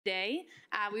Today,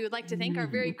 we would like to thank our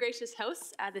very gracious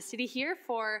hosts, the city here,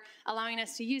 for allowing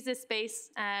us to use this space,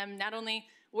 not only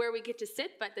where we get to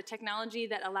sit, but the technology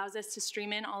that allows us to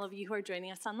stream in all of you who are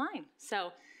joining us online.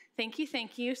 So thank you,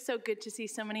 thank you. So good to see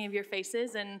so many of your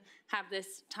faces and have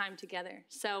this time together.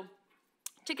 So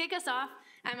to kick us off,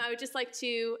 I would just like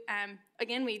to,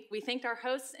 again, we thanked our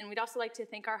hosts, and we'd also like to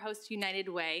thank our host, United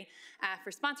Way,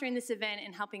 for sponsoring this event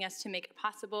and helping us to make it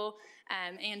possible,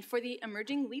 and for the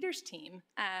Emerging Leaders team.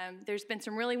 There's been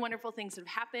some really wonderful things that have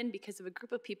happened because of a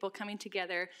group of people coming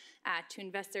together to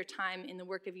invest their time in the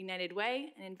work of United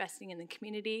Way and investing in the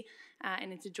community,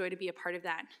 and it's a joy to be a part of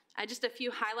that. Just a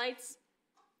few highlights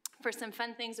for some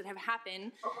fun things that have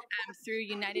happened through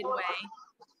United Way.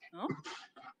 Oh.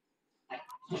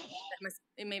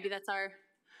 Maybe that's our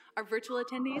virtual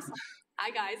attendees. Hi,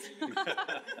 guys.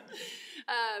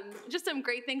 Just some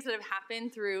great things that have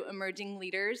happened through Emerging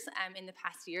Leaders in the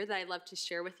past year that I'd love to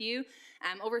share with you.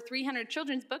 Over 300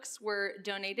 children's books were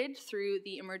donated through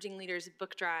the Emerging Leaders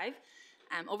Book Drive.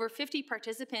 Over 50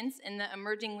 participants in the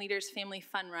Emerging Leaders Family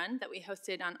Fun Run that we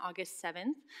hosted on August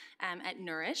 7th at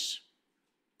Nourish.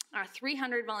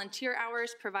 300 volunteer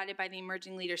hours provided by the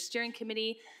Emerging Leaders Steering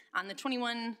Committee on the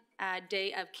 21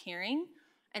 Day of Caring,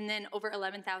 and then over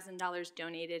 $11,000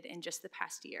 donated in just the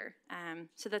past year.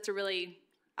 So that's a really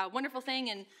wonderful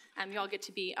thing, and you all get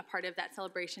to be a part of that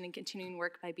celebration and continuing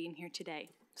work by being here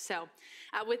today. So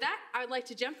with that, I would like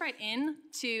to jump right in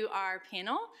to our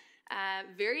panel.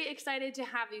 Very excited to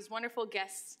have these wonderful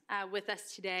guests with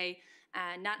us today.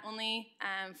 Not only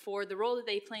for the role that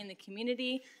they play in the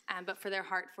community, but for their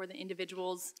heart for the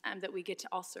individuals that we get to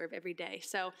all serve every day.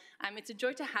 So it's a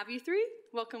joy to have you three.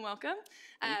 Welcome, welcome.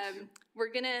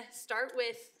 We're going to start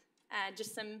with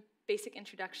just some basic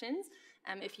introductions.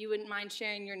 If you wouldn't mind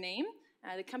sharing your name,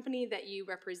 the company that you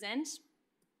represent,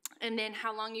 and then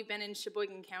how long you've been in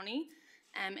Sheboygan County.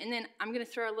 And then I'm going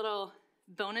to throw a little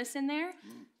bonus in there.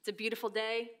 It's a beautiful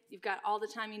day. You've got all the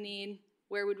time you need.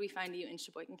 Where would we find you in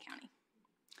Sheboygan County?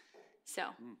 So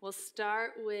we'll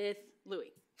start with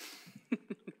Louis.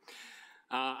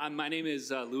 My name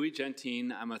is Louis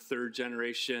Gentine. I'm a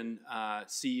third-generation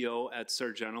CEO at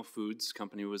Sargento Foods.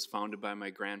 Company was founded by my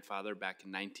grandfather back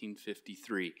in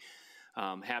 1953.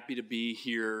 Happy to be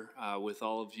here with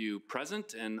all of you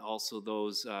present and also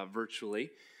those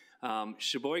virtually.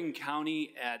 Sheboygan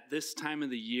County at this time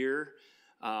of the year,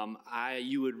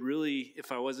 you would really,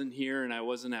 if I wasn't here and I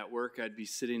wasn't at work, I'd be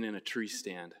sitting in a tree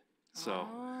stand. So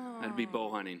I'd be bow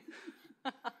hunting.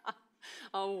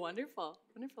 Oh, wonderful.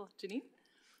 Wonderful. Janine?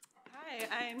 Hi,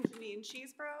 I'm Janine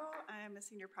Cheeseborough. I'm a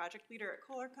senior project leader at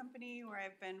Kohler Company, where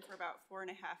I've been for about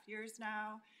 4.5 years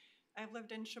now. I've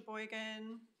lived in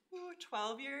Sheboygan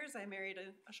 12 years. I married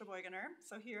a Sheboyganer,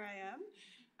 so here I am.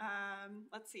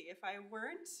 Let's see, if I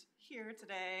weren't here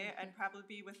today, I'd probably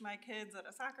be with my kids at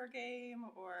a soccer game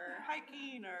or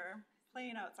hiking or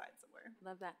playing outside somewhere.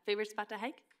 Love that. Favorite spot to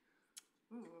hike?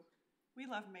 Ooh, we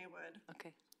love Maywood.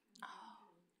 Okay. Oh,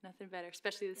 nothing better,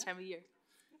 especially this time of year.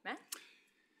 Matt?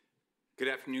 Good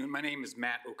afternoon. My name is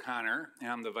Matt O'Connor, and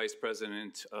I'm the Vice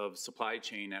President of Supply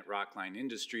Chain at Rockline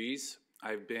Industries.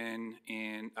 I've been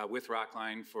with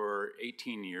Rockline for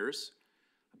 18 years.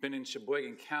 I've been in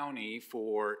Sheboygan County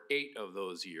for 8 of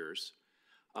those years.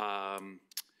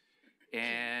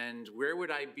 And where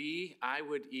would I be? I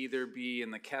would either be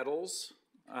in the Kettles,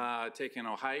 taking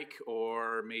a hike,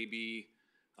 or maybe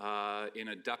in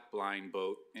a duck blind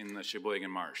boat in the Sheboygan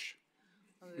Marsh.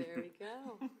 Oh, there we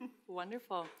go.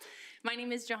 Wonderful. My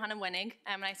name is Johanna Wenig,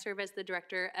 and I serve as the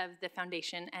director of the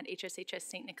foundation at HSHS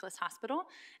St. Nicholas Hospital.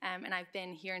 And I've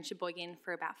been here in Sheboygan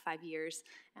for about 5 years.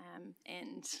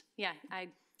 And yeah,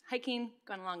 hiking,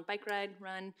 gone a long bike ride,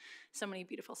 run, so many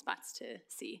beautiful spots to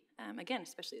see, again,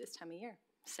 especially this time of year.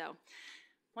 So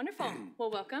wonderful. Well,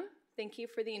 welcome. Thank you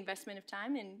for the investment of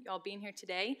time and y'all being here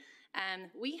today.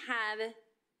 We have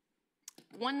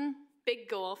one big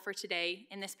goal for today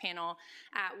in this panel,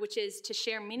 which is to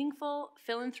share meaningful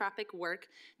philanthropic work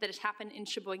that has happened in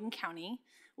Sheboygan County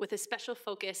with a special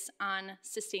focus on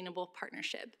sustainable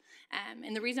partnership.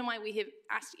 And the reason why we have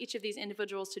asked each of these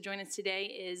individuals to join us today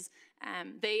is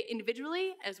they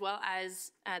individually, as well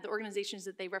as the organizations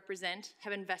that they represent,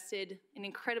 have invested in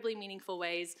incredibly meaningful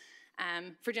ways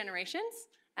for generations,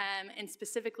 and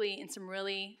specifically in some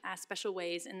really special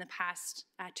ways in the past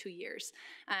 2 years.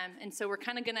 And so we're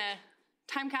kind of gonna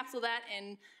time capsule that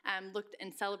and look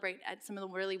and celebrate at some of the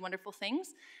really wonderful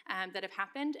things that have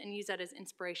happened and use that as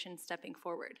inspiration stepping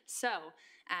forward. So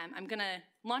I'm gonna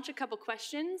launch a couple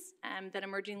questions that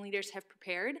emerging leaders have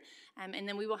prepared, and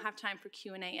then we will have time for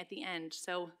Q&A at the end.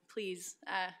 So please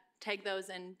tag those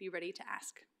and be ready to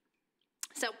ask.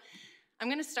 So I'm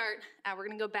going to start, we're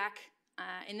going to go back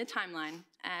in the timeline.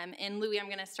 And Louis, I'm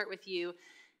going to start with you.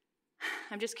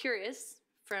 I'm just curious,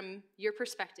 from your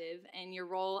perspective and your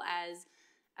role as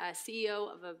CEO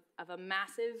of a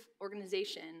massive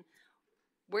organization,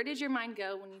 where did your mind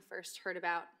go when you first heard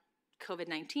about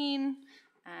COVID-19?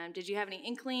 Did you have any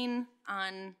inkling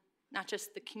on not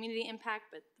just the community impact,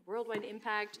 but the worldwide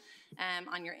impact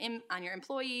on your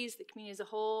employees, the community as a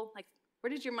whole? Like,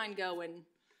 where did your mind go when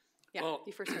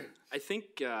you first heard? I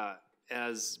think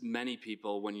as many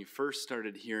people, when you first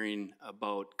started hearing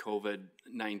about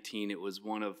COVID-19, it was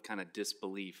one of kind of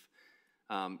disbelief.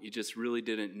 You just really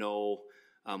didn't know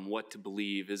what to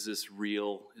believe. Is this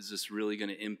real? Is this really going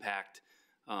to impact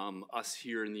us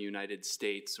here in the United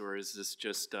States, or is this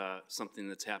just something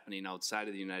that's happening outside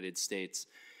of the United States?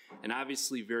 And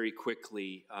obviously, very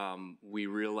quickly, we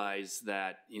realized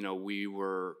that we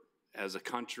were, as a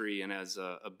country and as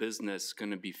a business,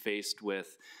 going to be faced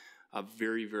with a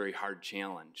very, very hard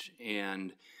challenge.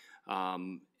 And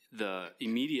the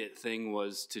immediate thing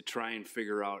was to try and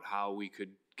figure out how we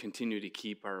could continue to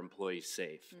keep our employees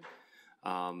safe.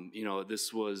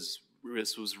 This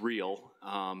was real,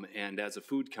 and as a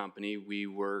food company, we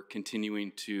were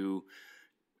continuing to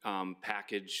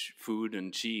package food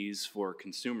and cheese for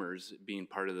consumers, being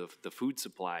part of the food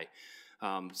supply.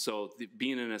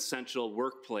 Being an essential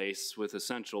workplace with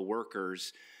essential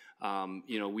workers,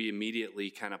 we immediately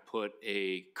kind of put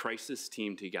a crisis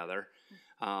team together,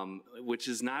 which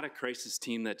is not a crisis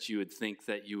team that you would think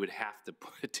that you would have to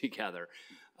put together.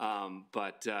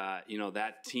 But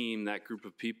that team, that group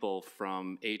of people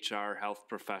from HR, health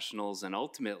professionals, and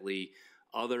ultimately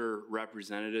other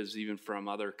representatives, even from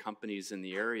other companies in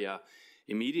the area,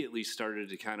 immediately started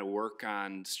to kind of work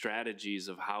on strategies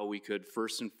of how we could,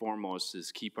 first and foremost, is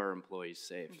keep our employees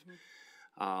safe.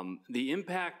 Mm-hmm. The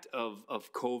impact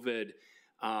of COVID,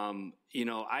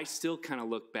 I still kind of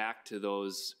look back to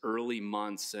those early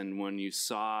months and when you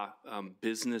saw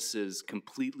businesses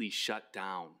completely shut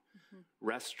down.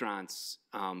 Restaurants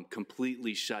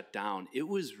completely shut down. It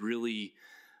was really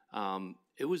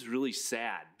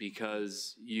sad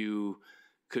because you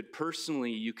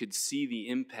could see the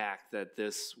impact that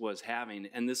this was having,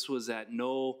 and this was at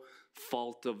no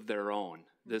fault of their own.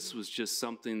 This was just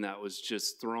something that was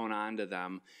just thrown onto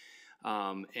them,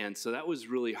 and so that was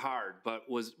really hard, but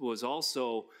was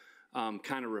also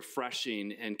kind of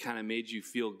refreshing and kind of made you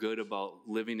feel good about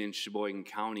living in Sheboygan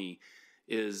County.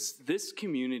 Is this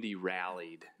community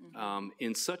rallied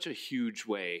in such a huge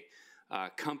way.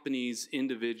 Companies,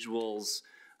 individuals,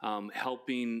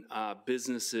 helping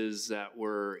businesses that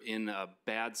were in a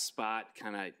bad spot,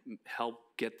 kind of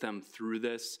help get them through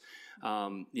this.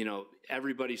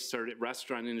 Everybody started,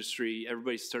 restaurant industry,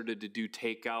 everybody started to do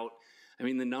takeout. I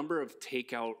mean, the number of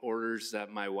takeout orders that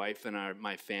my wife and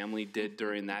my family did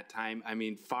during that time,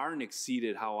 far and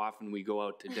exceeded how often we go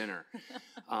out to dinner.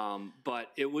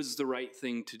 But it was the right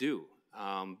thing to do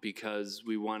because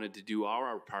we wanted to do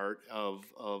our part of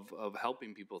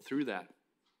helping people through that.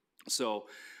 So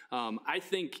I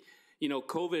think,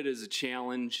 COVID is a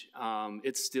challenge.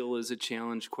 It still is a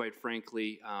challenge, quite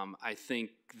frankly. I think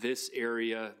this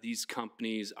area, these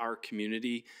companies, our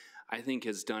community, I think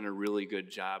has done a really good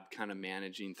job kind of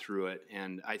managing through it.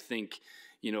 And I think,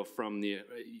 from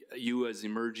you as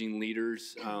emerging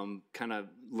leaders, kind of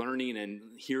learning and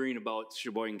hearing about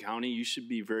Sheboygan County, you should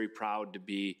be very proud to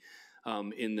be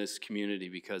in this community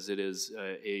because it is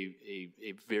a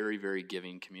very, very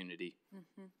giving community.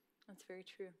 Mm-hmm. That's very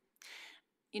true.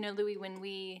 Louis, when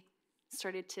we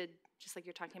started to, just like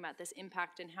you're talking about, this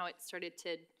impact and how it started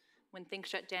to, when things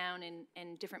shut down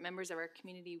and different members of our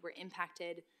community were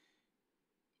impacted,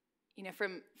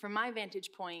 from my vantage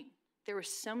point, there were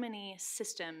so many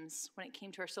systems when it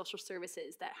came to our social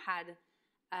services that had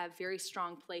a very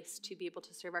strong place to be able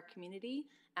to serve our community,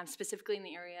 specifically in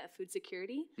the area of food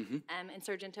security. Mm-hmm. And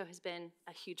Sargento has been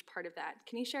a huge part of that.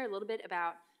 Can you share a little bit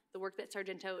about the work that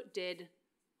Sargento did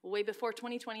way before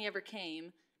 2020 ever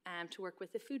came to work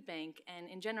with the food bank and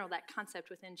in general that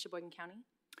concept within Sheboygan County?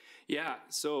 Yeah,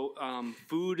 so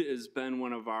food has been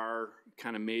one of our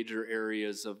kind of major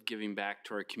areas of giving back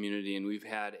to our community, and we've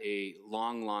had a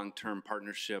long-term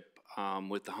partnership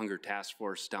with the Hunger Task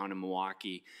Force down in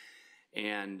Milwaukee.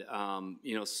 And,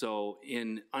 so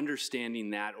in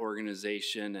understanding that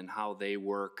organization and how they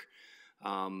work,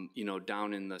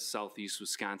 down in the southeast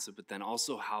Wisconsin, but then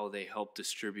also how they help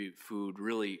distribute food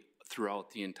really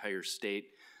throughout the entire state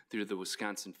through the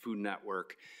Wisconsin Food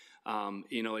Network.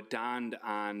 It dawned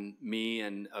on me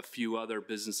and a few other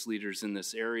business leaders in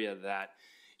this area that,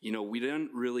 we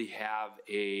didn't really have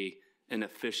an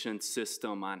efficient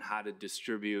system on how to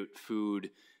distribute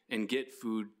food and get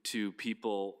food to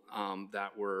people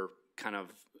that were kind of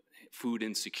food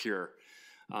insecure.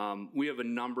 We have a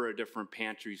number of different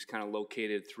pantries kind of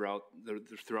located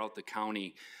throughout the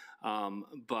county,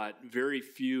 but very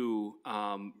few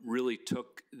really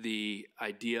took the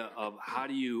idea of how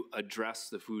do you address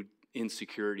the food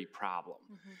insecurity problem.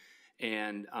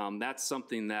 And that's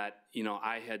something that, you know,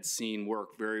 I had seen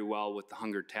work very well with the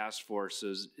Hunger Task Force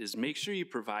is make sure you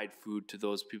provide food to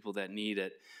those people that need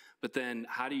it. But then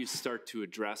how do you start to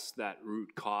address that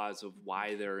root cause of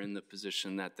why they're in the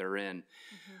position that they're in?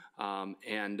 You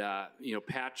know,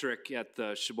 Patrick at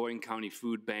the Sheboygan County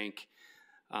Food Bank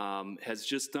has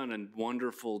just done a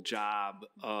wonderful job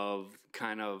of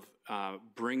kind of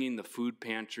bringing the food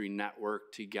pantry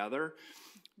network together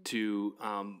to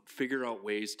figure out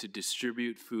ways to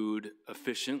distribute food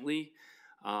efficiently,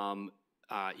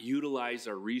 utilize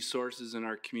our resources in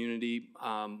our community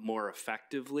more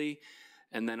effectively,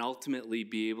 and then ultimately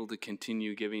be able to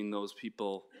continue giving those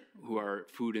people who are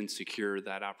food insecure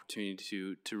that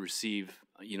opportunity to receive,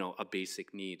 you know, a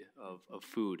basic need of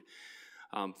food.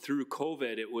 Through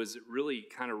COVID, it was really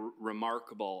kind of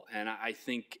remarkable, and I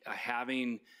think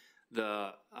having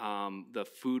the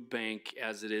food bank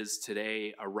as it is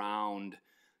today around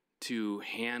to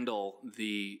handle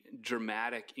the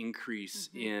dramatic increase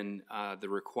in the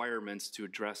requirements to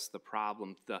address the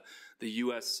problem. The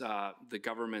U.S. The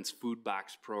government's food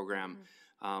box program,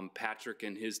 Patrick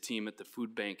and his team at the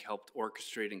food bank helped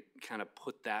orchestrate and kind of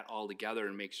put that all together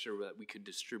and make sure that we could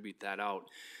distribute that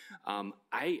out.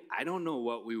 I don't know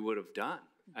what we would have done.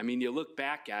 I mean, you look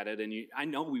back at it and I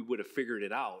know we would have figured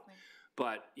it out,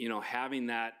 but you know, having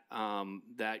that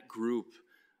that group,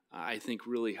 I think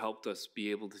really helped us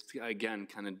be able to, again,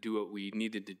 kind of do what we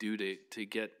needed to do to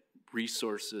get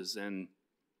resources and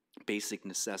basic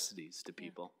necessities to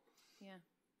people.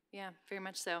 Yeah, very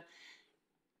much so.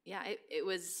 Yeah, it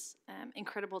was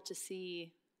incredible to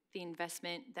see the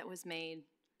investment that was made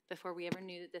before we ever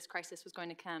knew that this crisis was going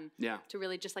to come. Yeah. To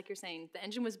really, just like you're saying, the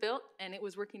engine was built and it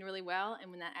was working really well, and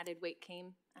when that added weight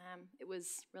came, it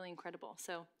was really incredible.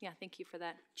 So, yeah, thank you for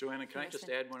that. Joanna, can I just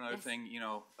add one other thing? You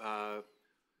know,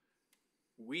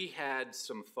 we had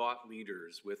some thought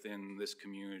leaders within this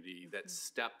community that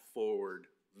stepped forward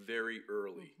very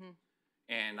early.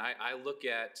 And I look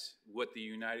at what the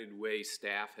United Way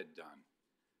staff had done.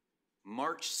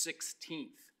 March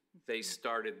 16th, they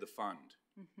started the fund.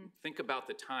 Think about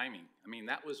the timing. I mean,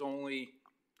 that was only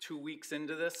 2 weeks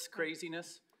into this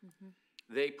craziness.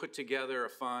 They put together a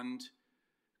fund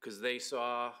because they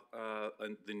saw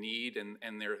the need, and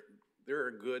they're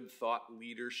a good thought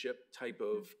leadership type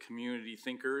of community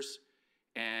thinkers,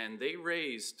 and they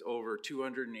raised over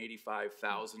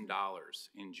 $285,000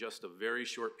 in just a very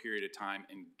short period of time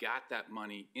and got that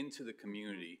money into the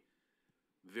community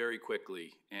very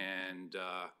quickly. And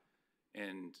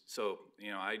so,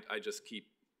 you know, I just keep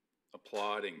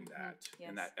applauding that,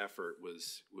 and that effort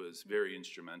was very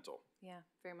instrumental. Yeah,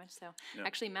 very much so. Yeah.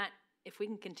 Actually, Matt, if we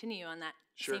can continue on that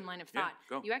Sure. same line of Yeah, thought,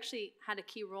 go. you actually had a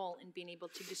key role in being able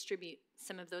to distribute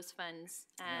some of those funds,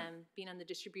 being on the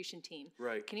distribution team.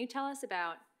 Right. Can you tell us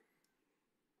about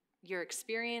your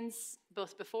experience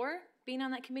both before being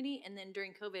on that committee and then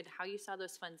during COVID, how you saw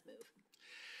those funds move?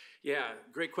 Yeah,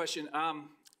 great question.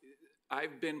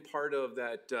 I've been part of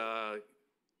that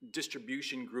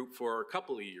distribution group for a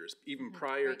couple of years, even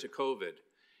prior to COVID.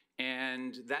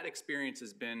 And that experience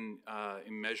has been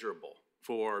immeasurable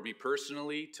for me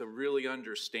personally, to really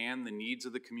understand the needs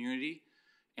of the community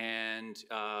and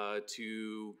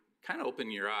to kind of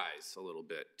open your eyes a little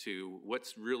bit to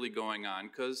what's really going on,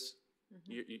 because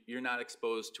you're not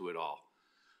exposed to it all.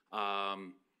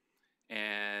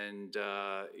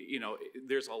 You know,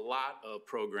 there's a lot of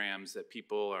programs that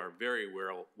people are very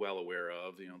well aware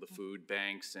of, you know, the food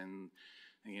banks and,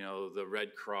 you know, the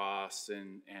Red Cross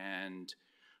and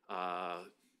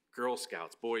Girl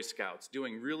Scouts, Boy Scouts,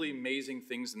 doing really amazing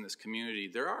things in this community.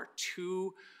 There are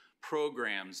two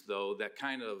programs, though, that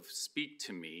kind of speak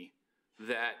to me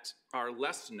that are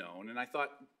less known, and I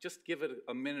thought just give it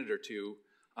a minute or two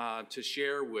to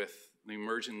share with the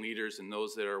emerging leaders and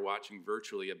those that are watching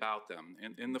virtually about them.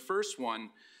 And the first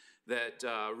one that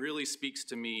really speaks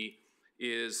to me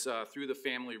is through the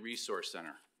Family Resource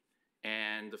Center.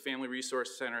 And the Family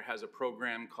Resource Center has a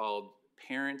program called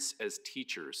Parents as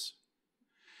Teachers.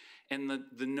 And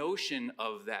the notion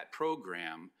of that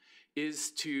program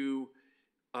is to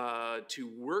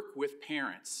work with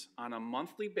parents on a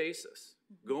monthly basis,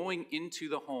 going into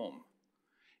the home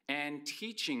and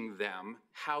teaching them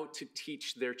how to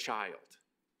teach their child,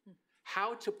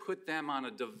 how to put them on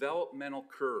a developmental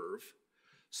curve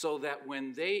so that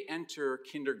when they enter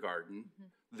kindergarten,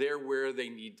 they're where they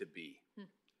need to be.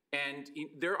 And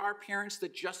there are parents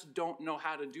that just don't know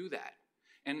how to do that.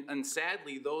 And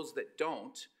sadly, those that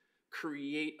don't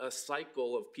create a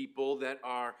cycle of people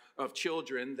of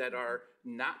children that are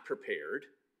not prepared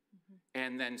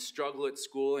and then struggle at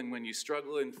school. And when you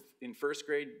struggle in first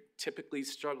grade, typically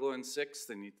struggle in sixth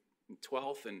and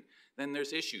 12th, and then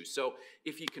there's issues. So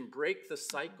if you can break the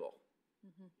cycle,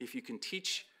 if you can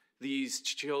teach these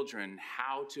children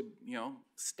how to,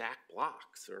 stack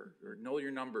blocks or know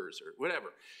your numbers or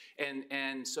whatever.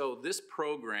 And so this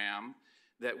program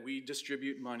that we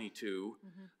distribute money to,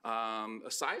 a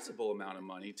sizable amount of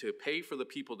money to pay for the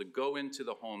people to go into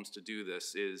the homes to do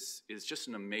this is just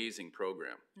an amazing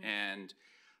program. And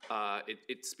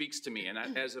it speaks to me.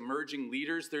 And as emerging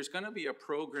leaders, there's going to be a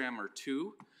program or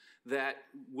two that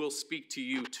will speak to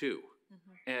you too.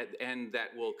 And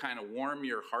that will kind of warm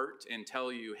your heart and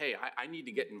tell you, hey, I need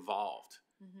to get involved.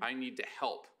 I need to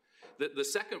help. The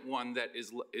second one that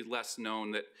is less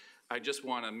known that I just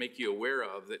want to make you aware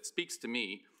of that speaks to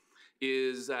me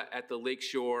is at the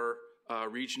Lakeshore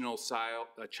Regional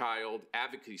Child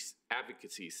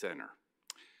Advocacy Center.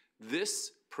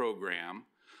 This program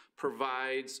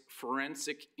provides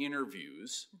forensic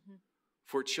interviews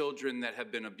for children that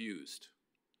have been abused.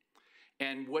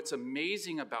 And what's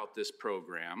amazing about this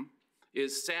program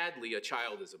is, sadly, a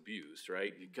child is abused,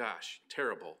 right? Gosh,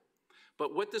 terrible.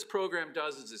 But what this program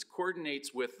does is it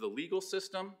coordinates with the legal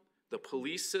system, the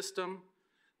police system,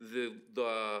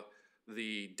 the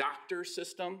doctor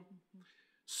system,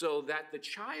 so that the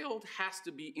child has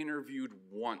to be interviewed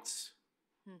once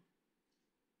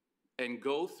and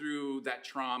go through that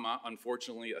trauma,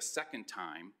 unfortunately, a second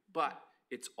time. But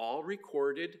it's all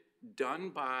recorded, done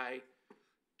by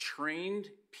trained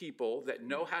people that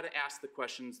know how to ask the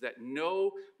questions, that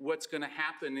know what's going to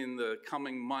happen in the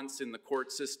coming months in the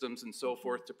court systems and so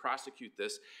forth to prosecute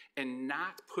this, and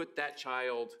not put that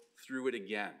child through it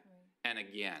again and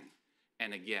again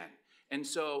and again. And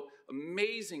so,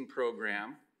 amazing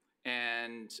program,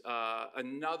 and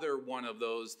another one of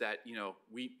those that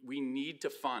we need to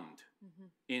fund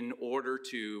in order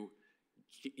to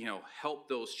help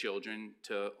those children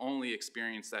to only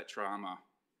experience that trauma,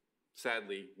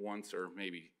 sadly, once or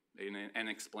maybe, and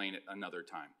explain it another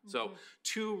time. So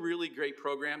two really great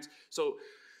programs. So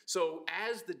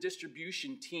as the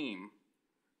distribution team,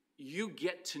 you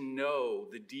get to know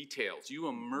the details. You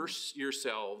immerse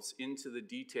yourselves into the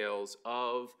details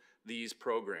of these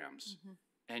programs.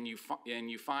 And you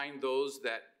find those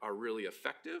that are really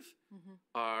effective,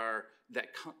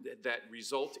 that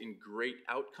result in great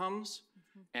outcomes,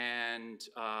 and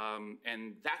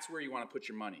that's where you want to put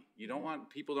your money.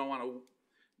 People don't want to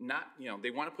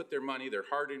they want to put their money, their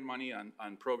hard-earned money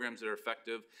on programs that are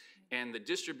effective, and the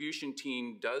distribution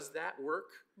team does that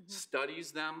work,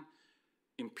 studies them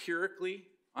empirically,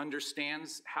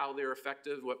 understands how they're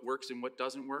effective, what works and what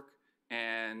doesn't work,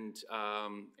 and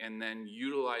then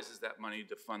utilizes that money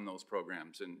to fund those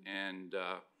programs.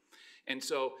 And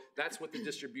so that's what the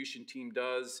distribution team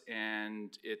does,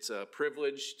 and it's a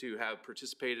privilege to have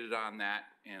participated on that,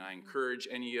 and I encourage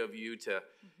any of you to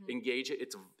engage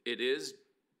it. It is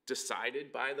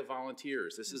decided by the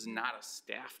volunteers. This is not a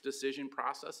staff decision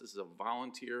process. This is a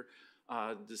volunteer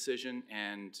decision,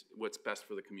 and what's best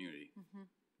for the community.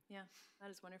 Yeah, that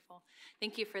is wonderful.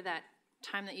 Thank you for that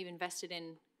time that you've invested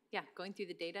in going through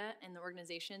the data and the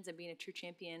organizations and being a true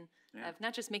champion of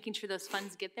not just making sure those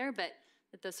funds get there, but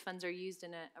that those funds are used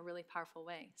in a really powerful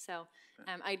way. So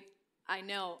I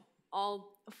know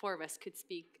all four of us could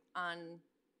speak on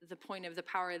the point of the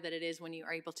power that it is when you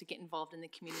are able to get involved in the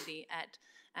community at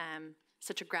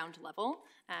such a ground level.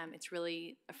 It's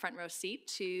really a front row seat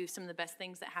to some of the best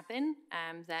things that happen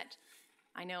that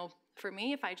I know. For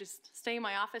me, if I just stay in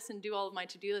my office and do all of my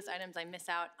to-do list items, I miss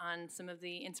out on some of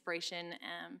the inspiration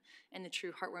and the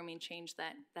true heartwarming change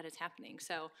that is happening.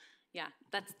 So, yeah,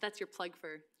 that's your plug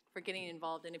for getting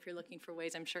involved. And if you're looking for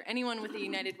ways, I'm sure anyone with the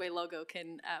United Way logo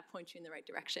can point you in the right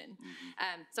direction.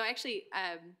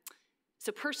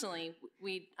 So personally,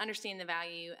 we understand the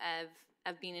value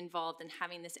of being involved and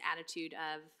having this attitude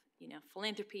of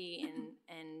philanthropy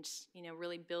and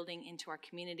really building into our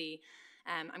community.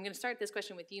 I'm going to start this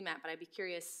question with you, Matt, but I'd be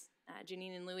curious,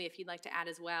 Janine and Louie, if you'd like to add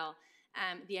as well.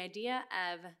 The idea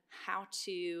of how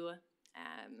to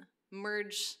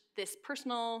merge this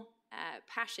personal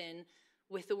passion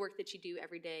with the work that you do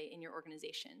every day in your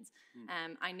organizations.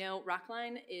 I know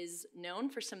Rockline is known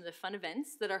for some of the fun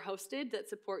events that are hosted that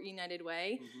support United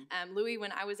Way. Louie,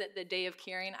 when I was at the Day of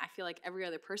Caring, I feel like every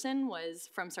other person was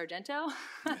from Sargento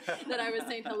that I was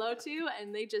saying hello to,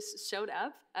 and they just showed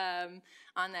up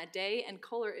on that day. And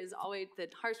Kohler is always the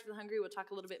Hearts for the Hungry. We'll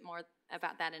talk a little bit more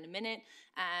about that in a minute.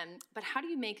 But how do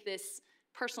you make this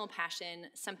personal passion,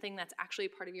 something that's actually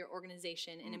part of your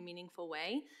organization in a meaningful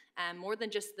way, more than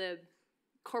just the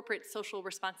corporate social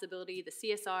responsibility, the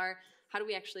CSR. How do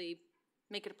we actually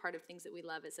make it a part of things that we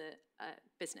love as a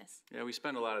business? Yeah, we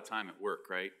spend a lot of time at work,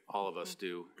 right? All of us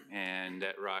do. And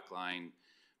at Rockline,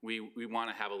 we want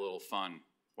to have a little fun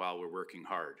while we're working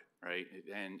hard, right?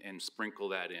 And sprinkle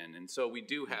that in. And so we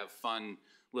do have fun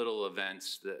little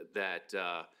events that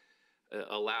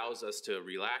allows us to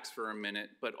relax for a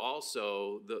minute, but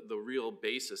also the real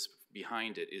basis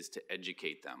behind it is to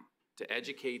educate them, to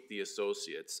educate the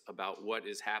associates about what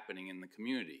is happening in the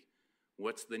community.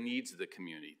 What's the needs of the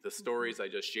community? The stories I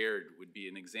just shared would be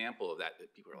an example of that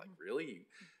people are like, really?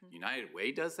 United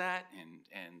Way does that?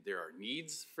 And there are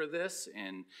needs for this?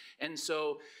 And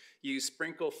so you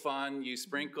sprinkle fun, you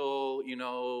sprinkle,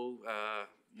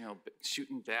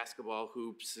 shooting basketball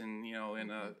hoops and,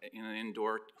 in an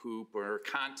indoor hoop, or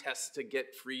contests to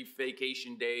get free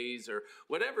vacation days, or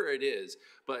whatever it is.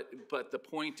 But the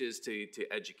point is to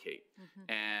educate.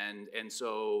 And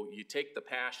so you take the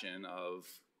passion of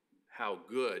how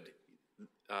good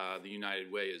the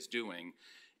United Way is doing,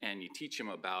 and you teach them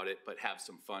about it, but have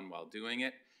some fun while doing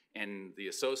it. And the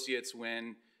associates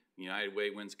win, United Way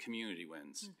wins, community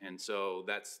wins. And so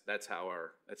that's how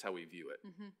we view it.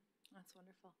 That's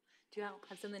wonderful. Do you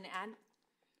have something to add?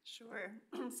 Sure.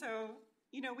 So,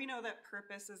 we know that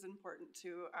purpose is important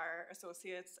to our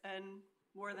associates, and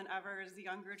more than ever, as the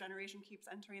younger generation keeps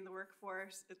entering the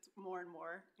workforce, it's more and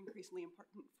more increasingly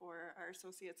important for our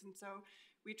associates. And so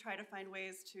we try to find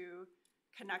ways to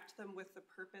connect them with the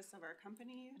purpose of our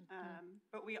company,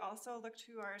 but we also look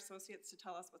to our associates to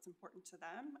tell us what's important to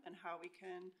them and how we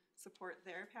can support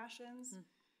their passions.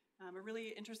 A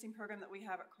really interesting program that we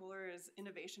have at Kohler is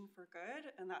Innovation for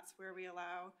Good, and that's where we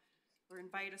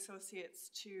invite associates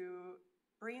to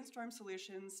brainstorm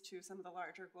solutions to some of the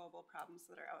larger global problems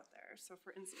that are out there. So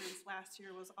for instance, last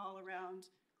year was all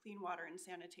around clean water and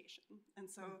sanitation. And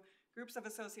so groups of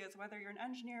associates, whether you're an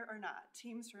engineer or not,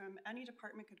 teams from any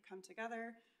department could come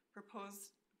together,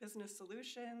 propose business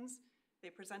solutions.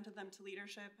 They presented them to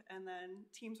leadership, and then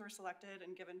teams were selected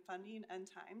and given funding and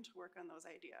time to work on those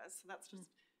ideas. So that's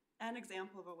just an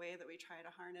example of a way that we try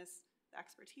to harness the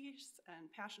expertise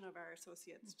and passion of our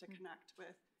associates to connect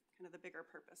with kind of the bigger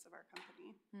purpose of our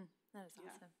company. That is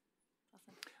awesome.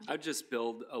 Awesome. I'll just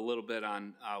build a little bit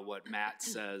on what Matt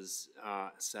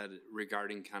said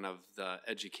regarding kind of the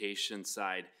education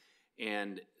side.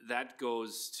 And that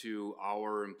goes to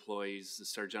our employees, the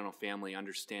Sargento family,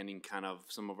 understanding kind of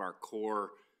some of our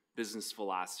core business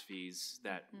philosophies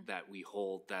that we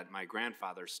hold, that my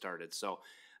grandfather started. So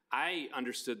I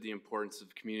understood the importance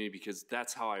of community because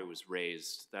that's how I was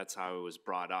raised. That's how I was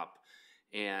brought up.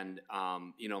 And,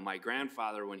 my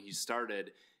grandfather, when he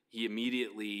started, he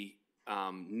immediately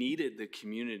needed the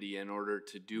community in order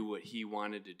to do what he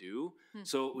wanted to do.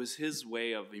 So it was his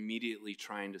way of immediately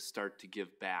trying to start to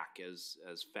give back as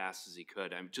fast as he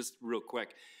could. I'm just real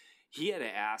quick. He had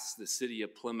to ask the city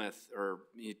of Plymouth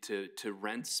to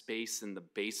rent space in the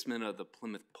basement of the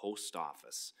Plymouth post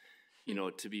office,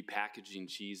 to be packaging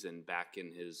cheese in back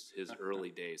in his early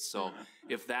days. So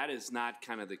if that is not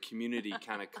kind of the community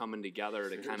kind of coming together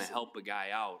to kind of help a guy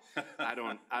out, I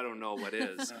don't know what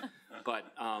is.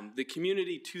 But the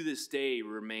community to this day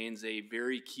remains a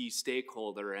very key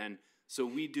stakeholder. And so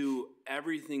we do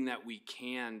everything that we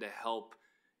can to help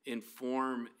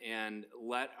inform and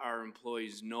let our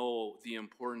employees know the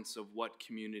importance of what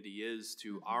community is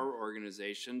to our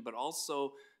organization, but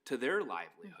also to their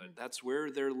livelihood. That's where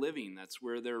they're living. That's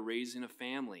where they're raising a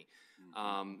family.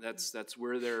 That's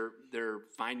where they're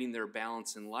finding their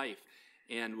balance in life.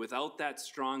 And without that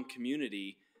strong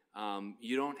community,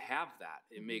 you don't have that.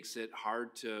 It makes it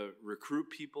hard to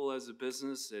recruit people as a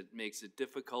business. It makes it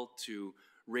difficult to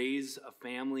raise a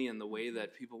family in the way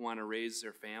that people want to raise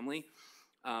their family.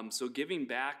 So giving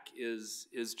back is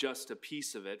just a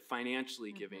piece of it,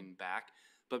 financially giving back.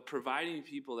 But providing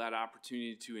people that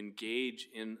opportunity to engage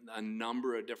in a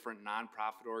number of different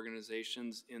nonprofit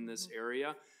organizations in this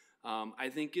area, I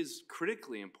think is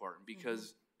critically important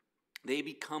because they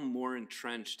become more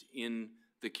entrenched in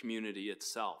the community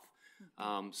itself.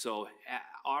 So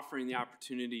offering the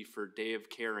opportunity for Day of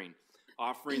Caring,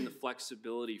 offering the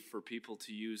flexibility for people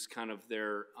to use kind of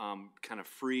their kind of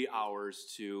free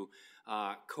hours to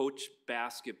coach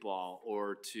basketball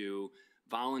or to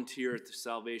volunteer at the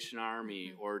Salvation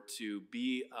Army or to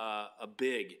be a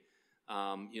big,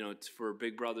 for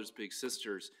Big Brothers, Big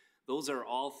Sisters. Those are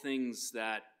all things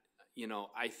that,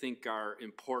 I think are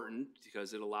important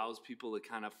because it allows people to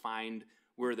kind of find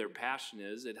where their passion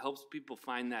is. It helps people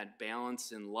find that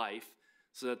balance in life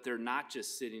so that they're not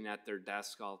just sitting at their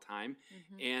desk all the time.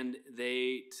 And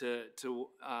they, to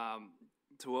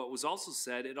what was also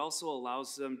said, it also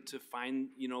allows them to find,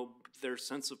 their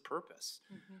sense of purpose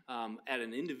at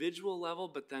an individual level,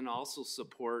 but then also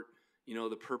support,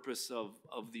 the purpose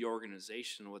of the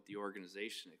organization, what the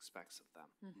organization expects of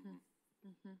them.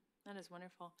 That is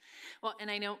wonderful. Well,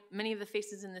 and I know many of the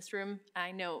faces in this room,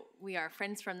 I know we are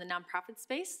friends from the nonprofit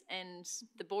space and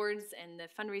the boards and the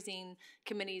fundraising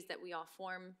committees that we all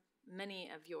form. Many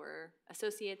of your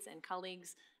associates and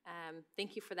colleagues,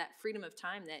 thank you for that freedom of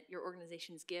time that your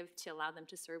organizations give to allow them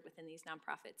to serve within these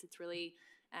nonprofits. It's really,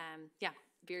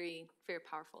 very, very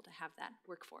powerful to have that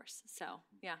workforce. So,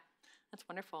 yeah, that's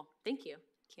wonderful. Thank you.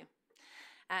 Thank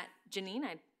you. Janine,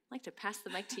 I'd like to pass the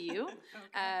mic to you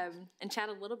and chat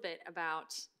a little bit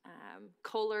about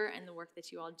Kohler and the work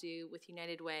that you all do with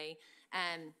United Way.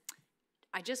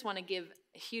 I just want to give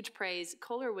huge praise.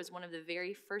 Kohler was one of the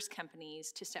very first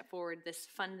companies to step forward this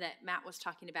fund that Matt was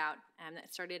talking about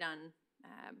that started on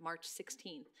March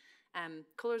 16th.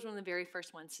 Kohler is one of the very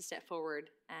first ones to step forward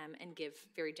and give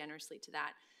very generously to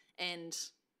that. And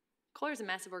Kohler is a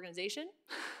massive organization.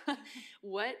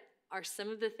 What are some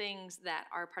of the things that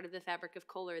are part of the fabric of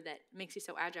Kohler that makes you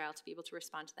so agile to be able to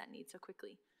respond to that need so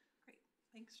quickly? Great.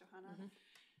 Thanks, Johanna.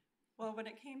 Well, when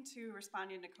it came to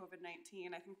responding to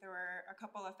COVID-19, I think there were a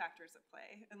couple of factors at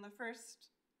play. And the first,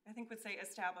 I think, would say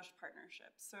established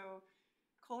partnerships. So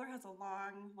Kohler has a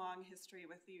long, long history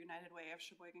with the United Way of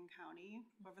Sheboygan County.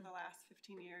 Over the last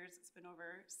 15 years, it's been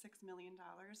over $6 million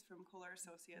from Kohler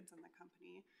Associates and the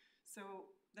company.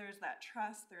 So there's that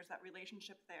trust, there's that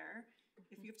relationship there.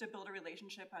 If you have to build a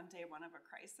relationship on day one of a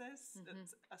crisis,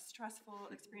 it's a stressful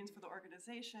experience for the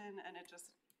organization, and it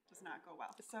just does not go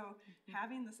well. So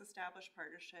having this established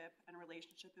partnership and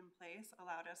relationship in place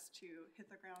allowed us to hit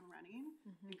the ground running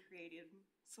in creating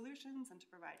solutions and to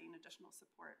providing additional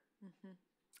support.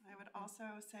 I would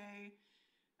also say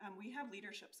we have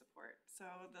leadership support. So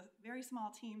the very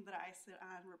small team that I sit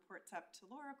on reports up to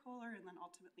Laura Kohler and then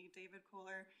ultimately David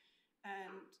Kohler.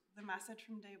 And the message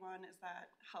from day one is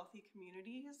that healthy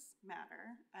communities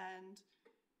matter, and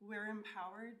we're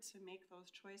empowered to make those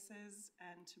choices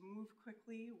and to move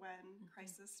quickly when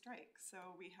crisis strikes.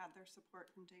 So we had their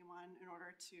support from day one in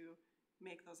order to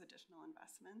make those additional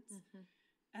investments.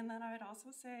 And then I would also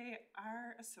say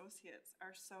our associates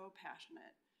are so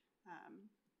passionate.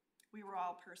 We were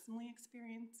all personally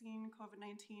experiencing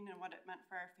COVID-19 and what it meant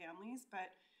for our families,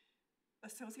 but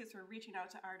associates were reaching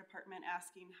out to our department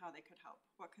asking how they could help.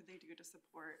 What could they do to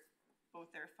support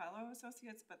both their fellow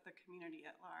associates but the community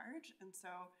at large? And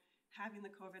so having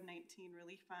the COVID-19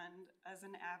 Relief Fund as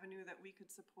an avenue that we could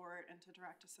support and to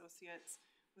direct associates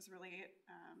was really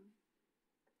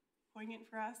poignant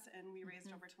for us, and we raised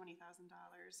over $20,000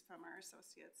 from our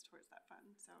associates towards that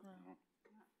fund. So,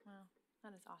 Wow,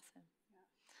 that is awesome. Yeah.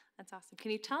 That's awesome.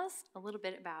 Can you tell us a little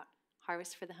bit about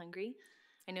Harvest for the Hungry?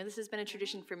 I know this has been a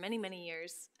tradition for many, many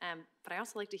years, but I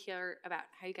also like to hear about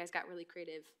how you guys got really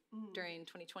creative during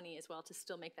 2020 as well to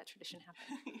still make that tradition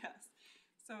happen. Yes.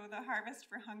 So the Harvest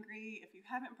for Hungry, if you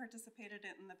haven't participated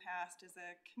in the past, is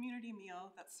a community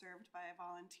meal that's served by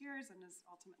volunteers and is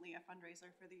ultimately a fundraiser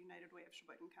for the United Way of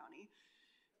Sheboygan County.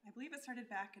 I believe it started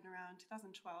back in around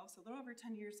 2012, so a little over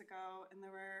 10 years ago, and there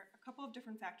were a couple of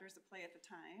different factors at play at the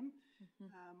time.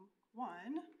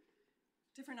 One,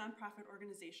 different nonprofit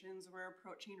organizations were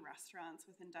approaching restaurants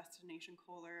within Destination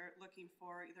Kohler looking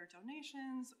for either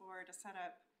donations or to set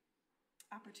up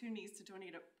opportunities to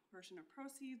donate a portion of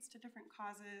proceeds to different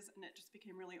causes, and it just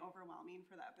became really overwhelming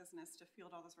for that business to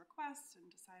field all those requests and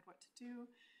decide what to do.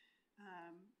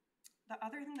 The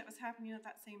other thing that was happening at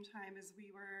that same time is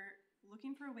we were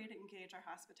looking for a way to engage our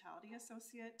hospitality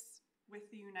associates with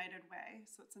the United Way.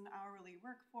 So it's an hourly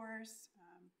workforce.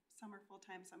 Some are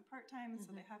full-time, some part-time,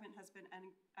 so they haven't been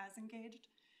as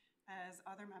engaged as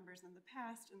other members in the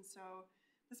past. And so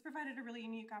this provided a really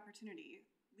unique opportunity.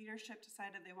 Leadership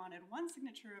decided they wanted one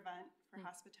signature event for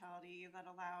hospitality that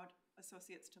allowed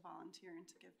associates to volunteer and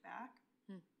to give back.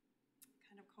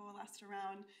 Kind of coalesced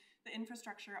around the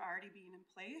infrastructure already being in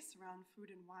place around food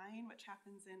and wine, which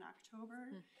happens in October.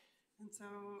 And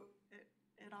so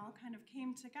it all kind of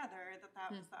came together that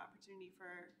was the opportunity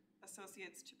for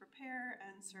associates to prepare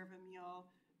and serve a meal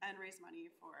and raise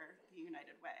money for the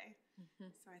United Way.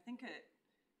 So I think it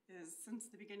is, since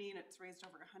the beginning, it's raised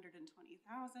over $120,000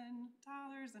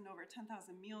 and over 10,000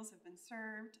 meals have been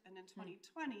served. And in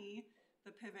 2020,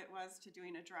 the pivot was to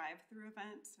doing a drive-through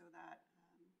event so that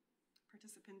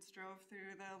participants drove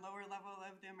through the lower level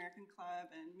of the American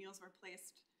Club and meals were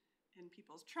placed in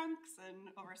people's trunks, and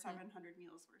over 700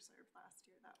 meals were served last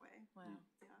year that way. Wow.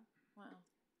 Yeah. Wow.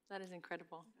 That is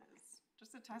incredible. It is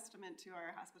just a testament to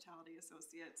our hospitality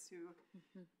associates who,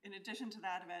 in addition to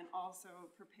that event, also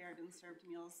prepared and served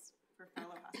meals for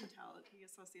fellow hospitality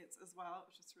associates as well.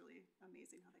 It was just really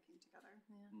amazing how they came together.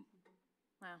 Yeah.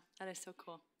 Wow, that is so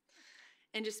cool.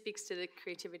 And just speaks to the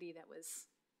creativity that was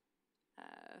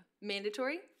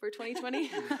mandatory for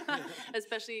 2020.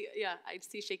 Especially, yeah, I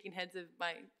see shaking heads of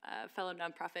my fellow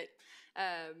nonprofit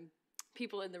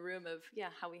people in the room of,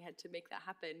 how we had to make that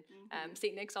happen.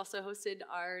 St. Nick's also hosted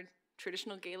our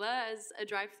traditional gala as a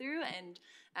drive-through, and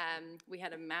we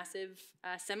had a massive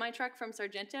semi-truck from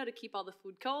Sargento to keep all the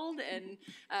food cold, and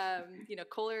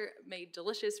Kohler made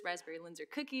delicious raspberry Linzer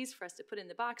cookies for us to put in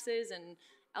the boxes, and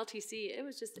LTC, it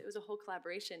was a whole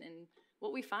collaboration. And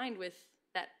what we find with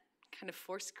that kind of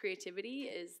forced creativity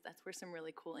is that's where some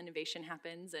really cool innovation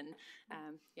happens. And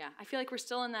I feel like we're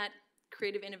still in that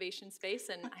creative innovation space,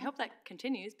 and I hope that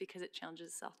continues because it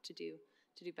challenges itself to do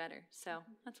better. So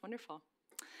that's wonderful.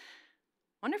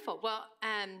 Wonderful. Well,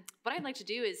 what I'd like to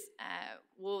do is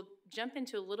we'll jump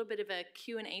into a little bit of a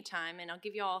Q&A time, and I'll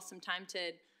give you all some time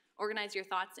to organize your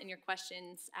thoughts and your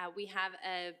questions. We have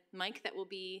a mic that will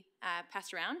be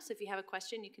passed around, so if you have a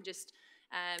question, you can just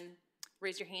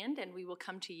raise your hand and we will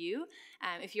come to you.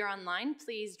 If you're online,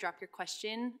 please drop your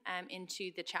question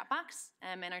into the chat box,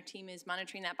 and our team is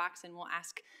monitoring that box and we'll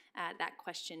ask that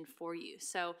question for you.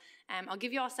 So I'll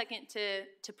give you all a second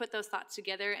to put those thoughts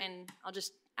together, and I'll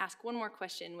just ask one more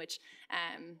question, which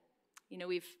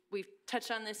we've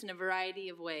touched on this in a variety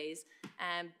of ways,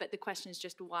 but the question is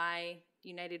just why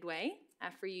United Way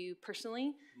for you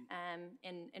personally,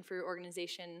 and for your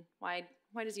organization. Why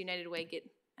does United Way get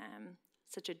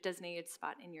such a designated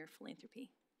spot in your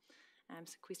philanthropy?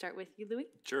 So can we start with you, Louis?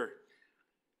 Sure.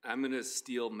 I'm going to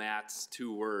steal Matt's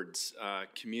 2 words,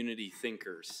 community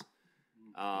thinkers.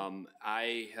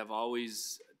 I have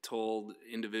always told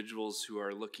individuals who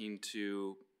are looking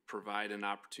to provide an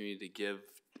opportunity to give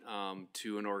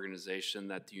to an organization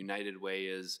that the United Way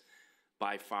is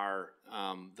by far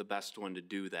the best one to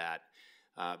do that,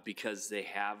 because they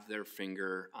have their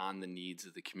finger on the needs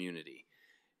of the community.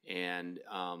 And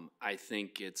I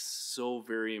think it's so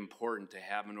very important to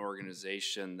have an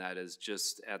organization that is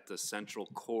just at the central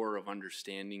core of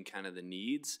understanding kind of the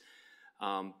needs,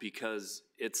 because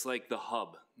it's like the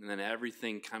hub, and then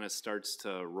everything kind of starts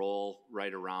to roll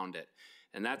right around it.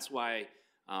 And that's why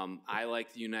I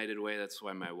like the United Way. That's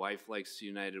why my wife likes the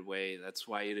United Way. That's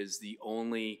why it is the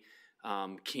only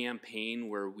campaign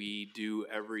where we do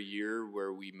every year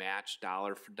where we match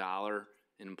dollar for dollar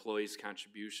in employees'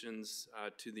 contributions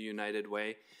to the United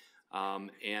Way,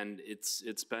 and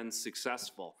it's been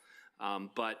successful.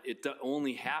 But it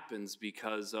only happens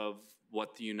because of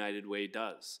what the United Way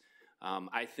does.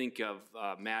 I think of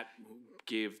Matt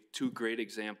gave 2 great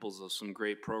examples of some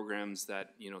great programs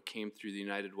that came through the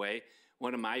United Way.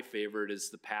 One of my favorite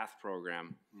is the PATH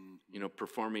program,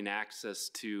 performing access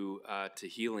to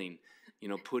healing,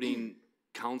 putting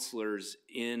counselors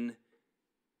in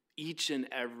each and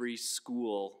every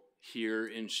school here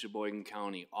in Sheboygan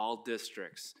County, all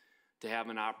districts, to have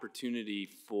an opportunity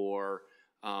for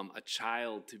a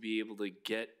child to be able to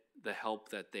get the help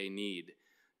that they need.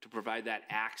 To provide that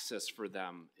access for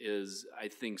them is, I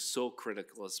think, so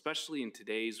critical, especially in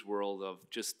today's world of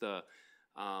just the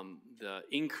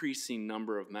increasing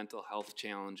number of mental health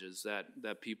challenges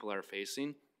that people are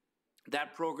facing.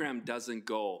 That program doesn't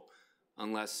go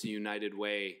unless the United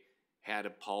Way had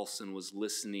a pulse and was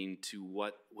listening to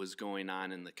what was going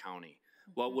on in the county.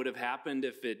 What would have happened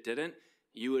if it didn't?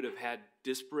 You would have had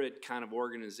disparate kind of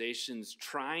organizations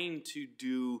trying to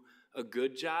do a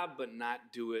good job but not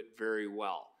do it very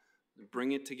well.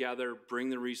 Bring it together, bring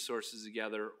the resources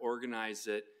together, organize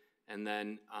it, and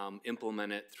then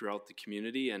implement it throughout the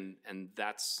community, and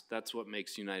that's what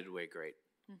makes United Way great.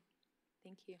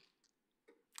 Thank you.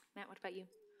 Matt, what about you?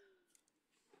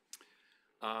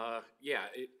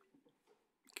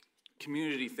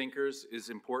 Community thinkers is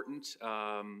important.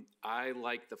 I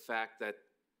like the fact that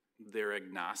they're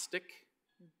agnostic.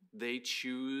 They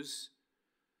choose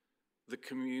the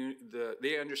community.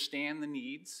 They understand the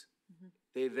needs.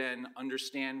 They then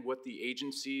understand what the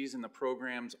agencies and the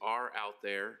programs are out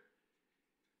there.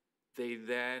 They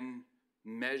then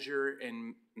measure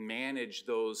and manage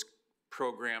those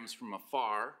programs from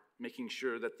afar, making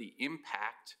sure that the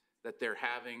impact that they're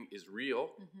having is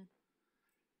real,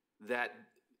 that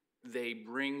they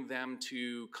bring them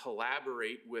to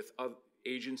collaborate with other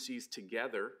agencies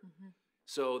together.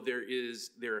 So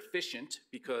they're efficient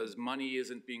because money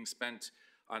isn't being spent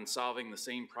on solving the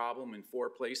same problem in 4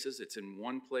 places. It's in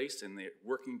one place and they're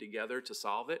working together to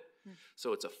solve it.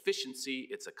 So it's efficiency,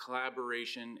 it's a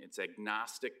collaboration, it's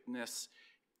agnosticness,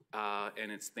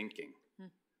 and it's thinking.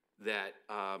 that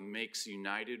makes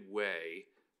United Way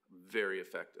very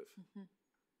effective.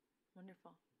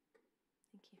 Wonderful.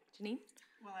 Thank you. Janine?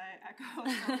 Well, I echo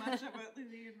so much of what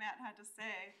Louie and Matt had to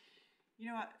say.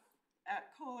 You know what?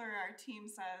 At Kohler, our team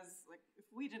says, like, if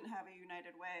we didn't have a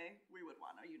United Way, we would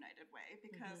want a United Way,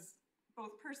 because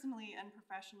both personally and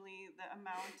professionally, the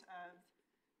amount of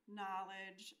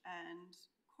knowledge and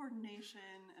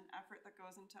coordination and effort that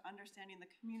goes into understanding the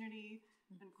community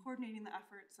and coordinating the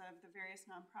efforts of the various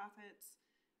nonprofits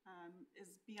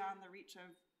is beyond the reach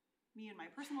of me and my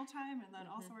personal time, and then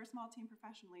also our small team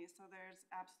professionally. So there's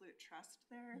absolute trust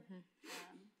there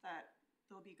that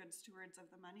they'll be good stewards of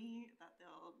the money, that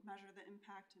they'll measure the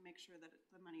impact and make sure that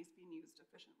the money's being used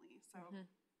efficiently. So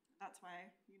that's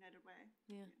why United Way.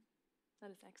 Yeah, that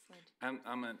is excellent.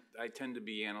 I tend to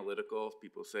be analytical.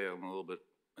 People say I'm a little bit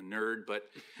a nerd,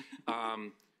 but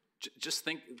just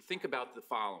think about the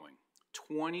following: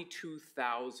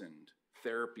 22,000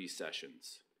 therapy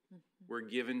sessions were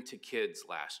given to kids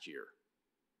last year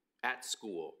at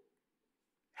school,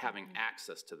 having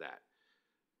access to that.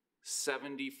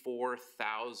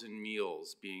 74,000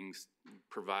 meals being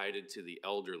provided to the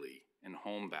elderly and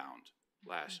homebound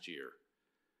last year.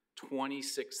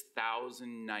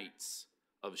 26,000 nights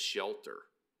of shelter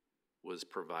was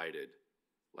provided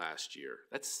last year.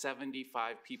 That's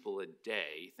 75 people a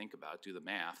day. Think about it, do the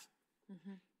math.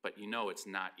 But you know it's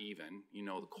not even. You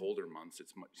know the colder months,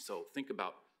 it's much. So think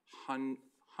about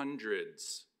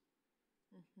hundreds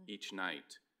each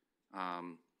night.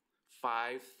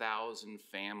 5,000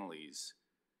 families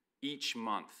each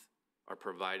month are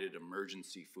provided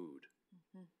emergency food.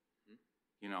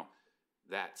 You know,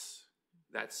 that's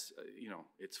you know,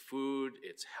 it's food,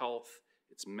 it's health,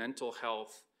 it's mental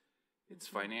health, it's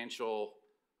financial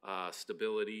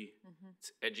stability,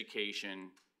 it's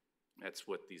education. That's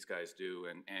what these guys do,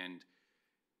 and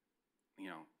you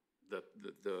know,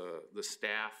 the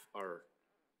staff are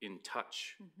in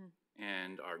touch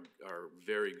and are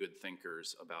very good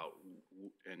thinkers about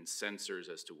and sensors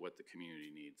as to what the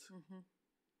community needs.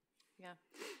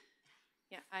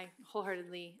 Yeah, I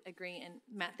wholeheartedly agree. And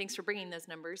Matt, thanks for bringing those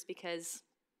numbers, because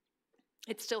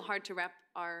it's still hard to wrap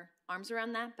our arms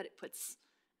around that, but it puts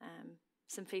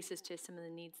some faces to some of the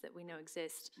needs that we know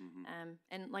exist.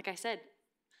 And like I said,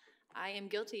 I am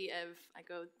guilty of, I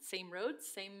go same roads,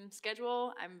 same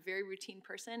schedule. I'm a very routine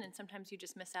person, and sometimes you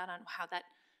just miss out on how that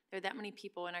there are that many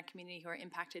people in our community who are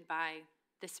impacted by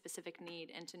this specific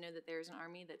need, and to know that there's an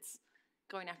army that's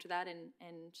going after that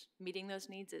and meeting those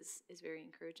needs is very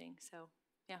encouraging. So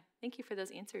yeah, thank you for those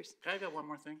answers. I got one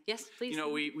more thing. Yes, please. You know,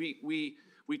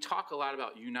 we talk a lot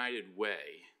about United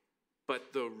Way,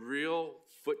 but the real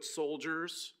foot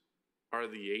soldiers are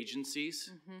the agencies,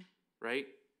 right?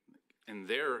 And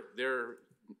they're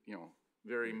you know,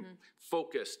 very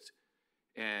focused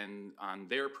and on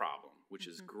their problem, which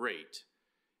is great.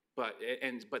 But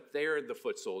they're the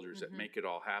foot soldiers that make it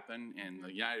all happen, and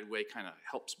the United Way kind of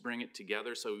helps bring it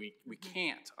together. So we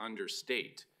can't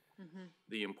understate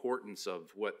the importance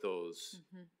of what those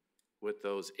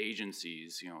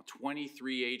agencies, you know,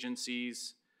 23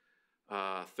 agencies,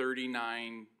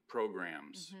 39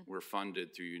 programs were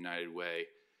funded through United Way,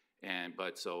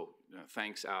 but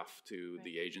thanks off to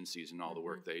the agencies and all the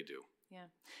work they do. Yeah,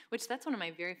 which that's one of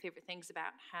my very favorite things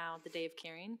about how the Day of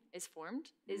Caring is formed,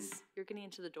 is you're getting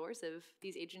into the doors of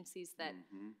these agencies that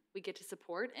we get to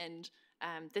support. And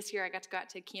this year I got to go out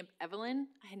to Camp Evelyn.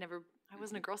 I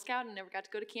wasn't a Girl Scout and never got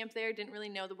to go to camp there, didn't really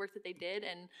know the work that they did.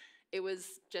 And it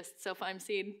was just so fun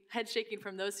seeing head shaking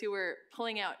from those who were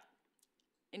pulling out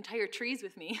entire trees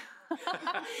with me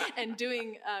and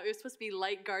doing, it was supposed to be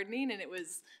light gardening, and it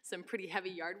was some pretty heavy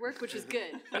yard work, which was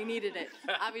good. We needed it.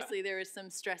 Obviously, there was some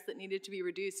stress that needed to be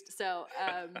reduced. So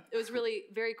it was really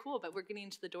very cool, but we're getting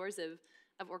into the doors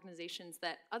of organizations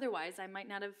that otherwise I might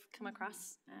not have come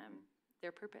across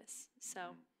their purpose.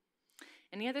 So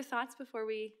any other thoughts before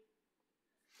we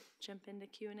jump into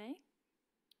Q&A?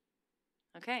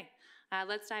 Okay,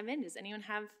 let's dive in. Does anyone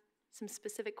have some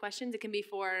specific questions? It can be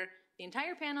for the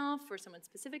entire panel, for someone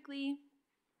specifically.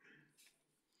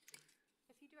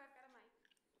 If you do, I've got a mic.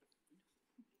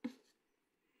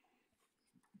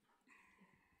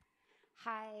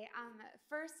 Hi.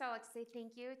 First, I'd like to say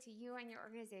thank you to you and your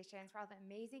organizations for all the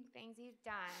amazing things you've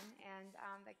done, and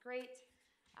the great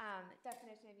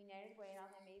definition of United Way and all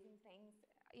the amazing things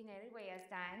United Way has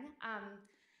done.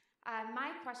 My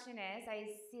question is, I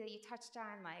see that you touched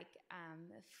on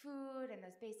food and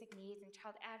those basic needs and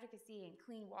child advocacy and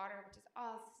clean water, which is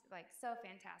all so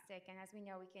fantastic. And as we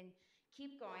know, we can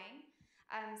keep going.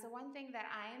 So one thing that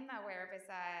I'm aware of is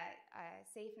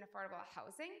safe and affordable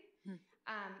housing,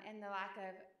 and the lack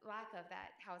of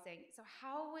that housing. So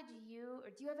how would you, or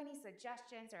do you have any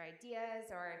suggestions or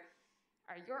ideas, or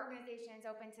are your organizations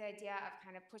open to the idea of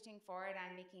kind of pushing forward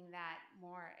on making that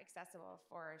more accessible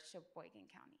for Sheboygan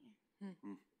County?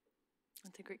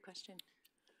 That's a great question.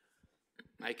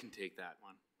 I can take that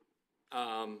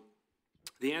one.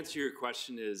 The answer to your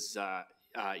question is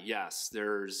yes.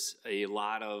 There's a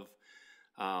lot of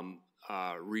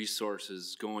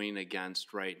resources going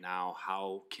against right now.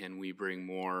 How can we bring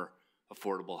more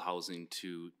affordable housing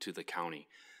to the county?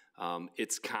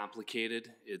 It's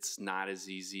complicated. It's not as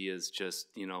easy as just,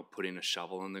 putting a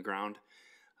shovel in the ground.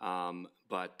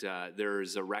 But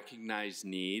there's a recognized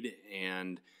need,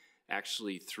 and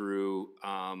actually through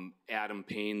Adam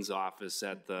Payne's office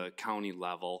at the county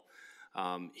level,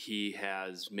 he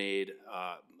has made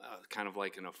kind of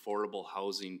like an affordable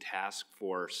housing task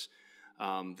force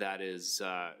that is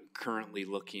currently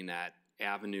looking at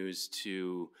avenues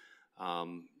to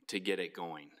get it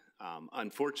going.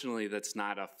 Unfortunately, that's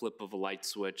not a flip of a light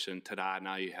switch and ta-da,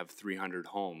 now you have 300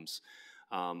 homes.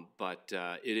 But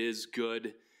it is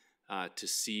good to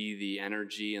see the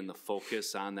energy and the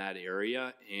focus on that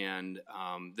area, and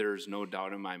there's no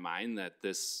doubt in my mind that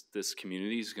this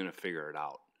community is going to figure it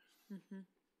out.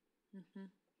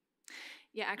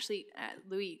 Yeah, actually,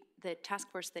 Louis, the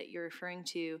task force that you're referring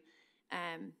to,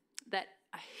 that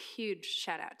a huge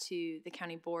shout out to the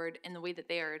county board and the way that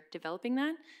they are developing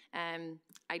that.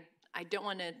 I don't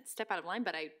want to step out of line,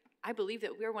 but I believe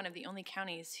that we're one of the only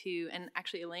counties who, and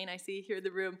actually Elaine, I see here in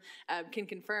the room, can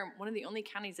confirm, one of the only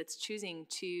counties that's choosing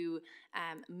to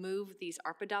move these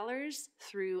ARPA dollars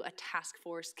through a task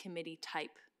force committee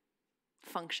type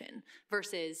function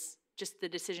versus just the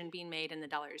decision being made and the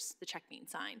check being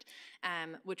signed,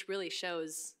 which really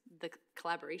shows the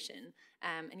collaboration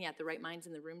and the right minds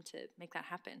in the room to make that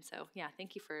happen. So yeah,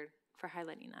 thank you for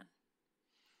highlighting that.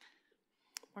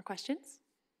 More questions?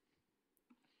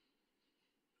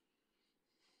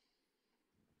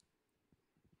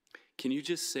 Can you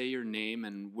just say your name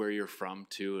and where you're from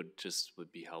too? It just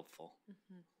would be helpful.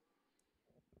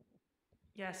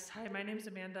 Yes, hi, my name is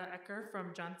Amanda Ecker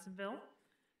from Johnsonville.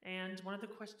 And one of the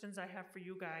questions I have for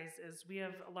you guys is we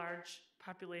have a large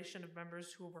population of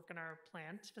members who work in our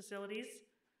plant facilities,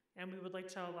 and we would like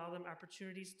to allow them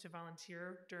opportunities to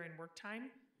volunteer during work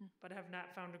time, but have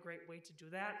not found a great way to do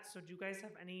that. So do you guys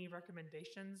have any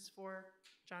recommendations for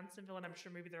Johnsonville? And I'm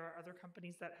sure maybe there are other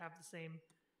companies that have the same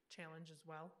challenge as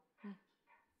well.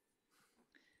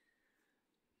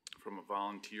 From a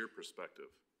volunteer perspective.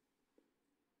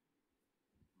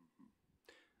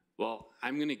 Well,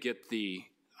 I'm going to get the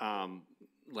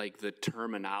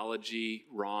terminology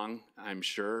wrong, I'm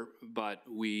sure, but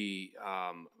we,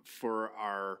 for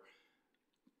our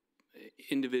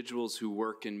individuals who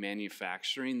work in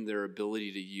manufacturing, their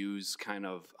ability to use kind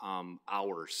of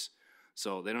hours.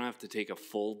 So they don't have to take a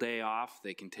full day off,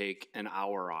 they can take an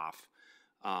hour off,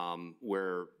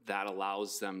 where that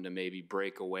allows them to maybe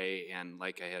break away and,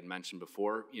 like I had mentioned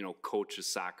before, coach a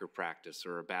soccer practice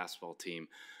or a basketball team,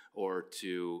 or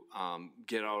to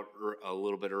get out a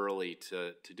little bit early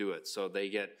to do it. So they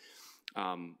get,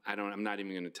 I'm not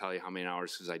even going to tell you how many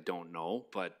hours because I don't know,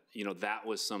 but that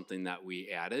was something that we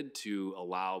added to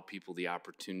allow people the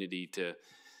opportunity to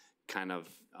kind of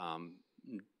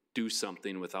do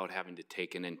something without having to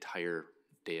take an entire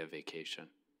day of vacation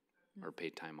or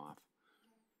paid time off.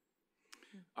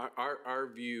 Our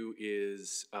view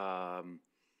is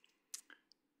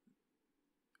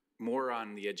more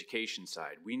on the education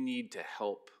side. We need to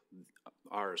help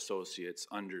our associates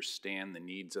understand the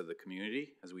needs of the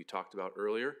community, as we talked about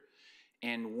earlier.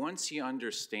 And once you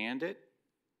understand it,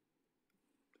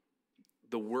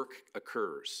 the work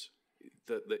occurs.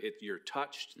 You're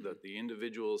touched, the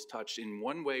individual is touched in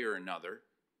one way or another,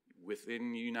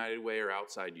 within United Way or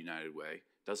outside United Way,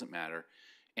 doesn't matter.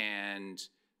 And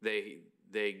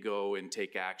they go and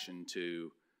take action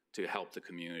to help the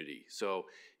community. So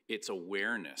it's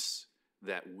awareness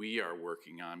that we are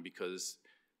working on, because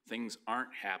things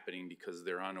aren't happening because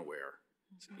they're unaware.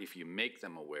 If you make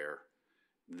them aware,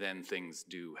 then things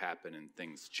do happen and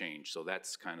things change. So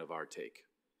that's kind of our take.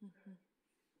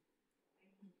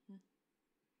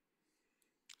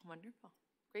 Wonderful.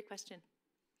 Great question.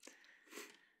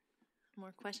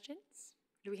 More questions?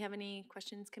 Do we have any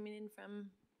questions coming in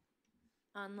from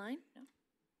online? No?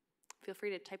 Feel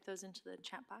free to type those into the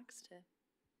chat box to...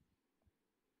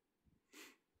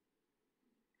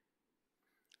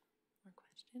 More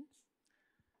questions?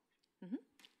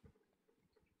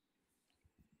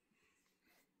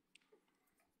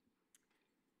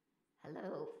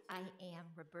 Hello, I am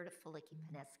Roberta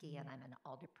Fulicki-Paneski, and I'm an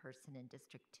alderperson in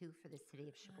District 2 for the city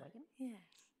of Sheboygan. Yes.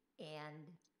 And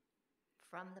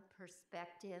from the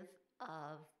perspective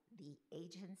of the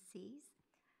agencies,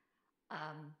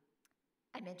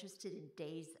 I'm interested in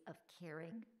days of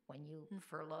caring when you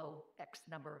furlough X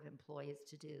number of employees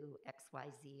to do X, Y,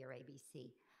 Z, or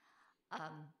ABC.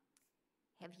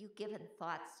 Have you given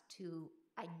thoughts to,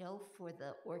 I know for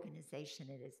the organization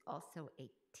it is also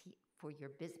for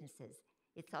your businesses,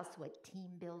 it's also a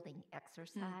team building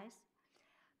exercise,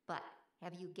 but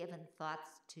have you given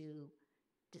thoughts to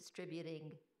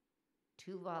distributing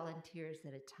 2 volunteers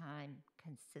at a time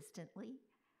consistently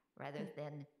rather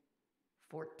than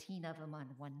 14 of them on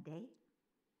one day?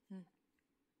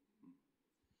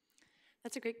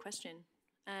 That's a great question.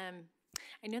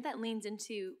 I know that leans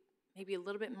into maybe a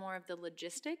little bit more of the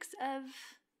logistics of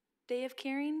Day of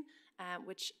Caring,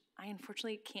 which I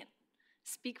unfortunately can't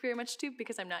speak very much to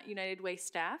because I'm not United Way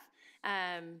staff.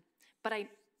 But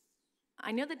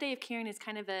I know that Day of Caring is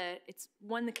kind of it's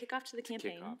one, the kickoff to the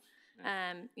campaign.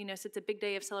 Yeah. So it's a big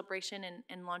day of celebration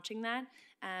and launching that.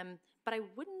 But I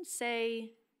wouldn't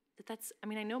say that's,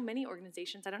 I know many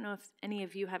organizations, I don't know if any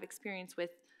of you have experience with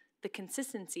the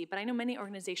consistency, but I know many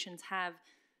organizations have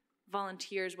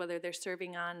volunteers, whether they're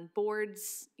serving on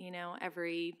boards,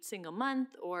 every single month,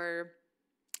 or,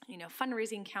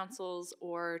 fundraising councils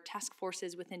or task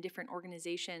forces within different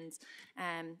organizations.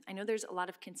 I know there's a lot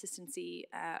of consistency.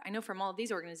 I know from all of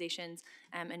these organizations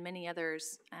and many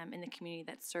others in the community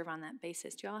that serve on that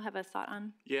basis. Do you all have a thought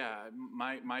on? Yeah,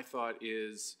 my thought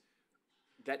is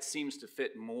that seems to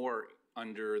fit more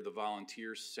under the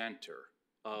volunteer center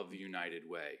of the United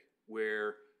Way,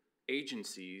 where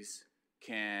agencies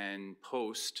can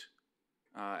post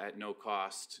at no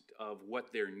cost of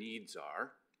what their needs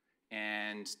are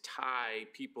and tie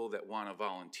people that want to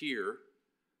volunteer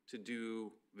to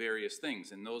do various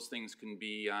things. And those things can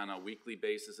be on a weekly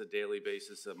basis, a daily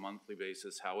basis, a monthly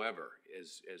basis, however,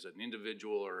 as an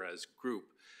individual or as group.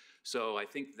 So I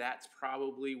think that's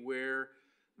probably where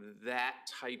that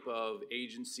type of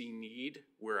agency need,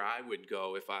 where I would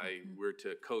go if I were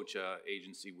to coach a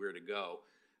agency where to go,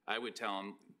 I would tell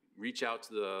them, reach out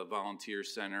to the volunteer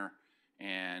center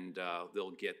and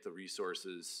they'll get the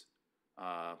resources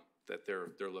that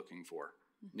they're looking for.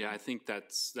 Yeah, I think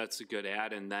that's a good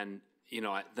add. And then,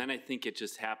 then I think it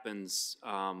just happens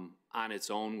on its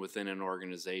own within an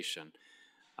organization.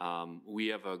 We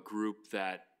have a group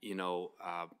that,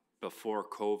 before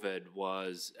COVID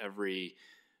was every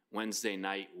Wednesday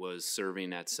night was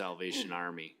serving at Salvation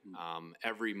Army.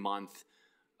 Every month,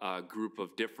 a group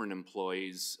of different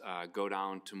employees go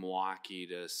down to Milwaukee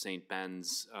to St.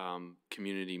 Ben's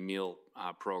community meal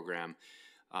program,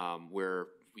 where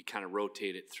we kind of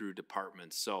rotate it through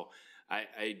departments. So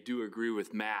I do agree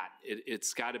with Matt.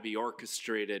 It's got to be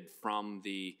orchestrated from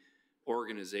the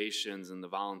organizations, and the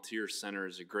volunteer center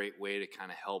is a great way to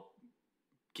kind of help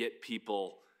get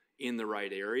people in the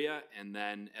right area. And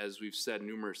then, as we've said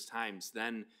numerous times,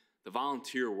 then the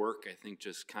volunteer work, I think,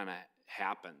 just kind of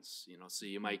happens. So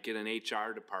you might get an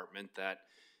HR department that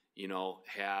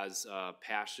has a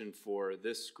passion for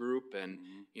this group, and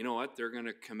you know what, they're going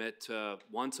to commit to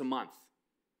once a month,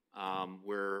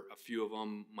 where a few of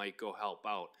them might go help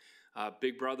out.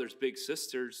 Big Brothers Big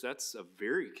Sisters, that's a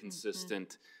very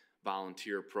consistent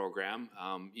volunteer program,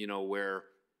 where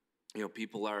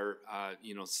people are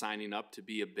signing up to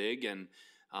be a big, and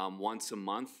once a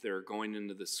month they're going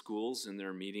into the schools and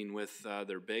they're meeting with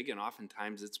their big, and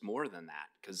oftentimes it's more than that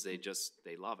because they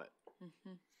love it.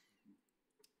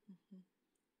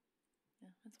 Yeah,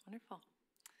 that's wonderful.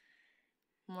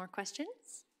 More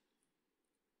questions?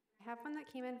 I have one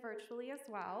that came in virtually as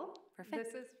well. Perfect.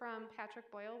 This is from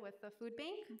Patrick Boyle with the Food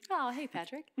Bank. Oh, hey,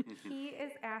 Patrick. He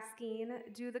is asking,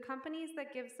 do the companies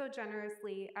that give so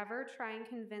generously ever try and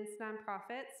convince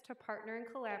nonprofits to partner and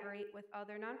collaborate with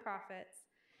other nonprofits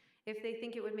if they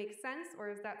think it would make sense, or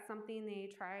is that something they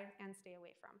try and stay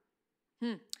away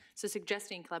from? So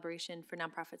suggesting collaboration for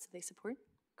nonprofits that they support?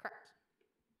 Correct.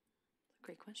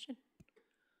 Great question.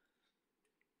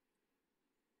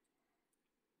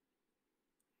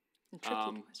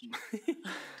 Tricky question.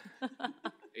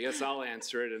 I guess I'll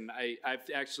answer it, and I've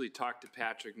actually talked to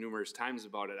Patrick numerous times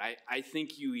about it. I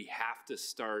think you have to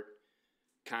start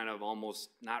kind of almost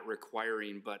not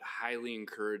requiring, but highly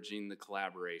encouraging the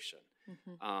collaboration.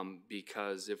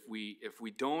 Because if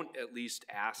we don't at least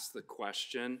ask the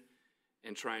question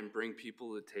and try and bring people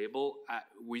to the table,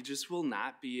 we just will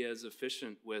not be as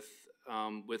efficient with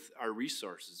our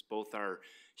resources, both our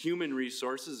human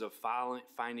resources of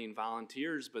finding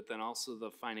volunteers, but then also the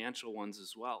financial ones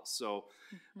as well. So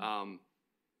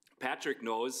Patrick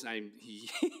knows,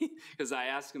 because I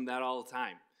ask him that all the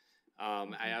time.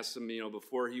 I asked him,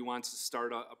 before he wants to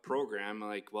start a program,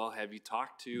 like, well, have you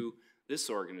talked to this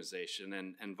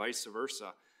organization, and vice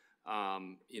versa?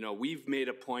 We've made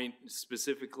a point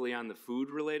specifically on the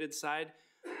food-related side.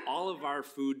 All of our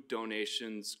food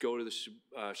donations go to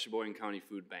the Sheboygan County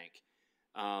Food Bank.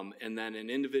 And then in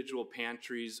individual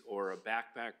pantries or a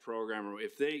backpack program, or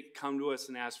if they come to us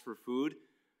and ask for food,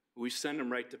 we send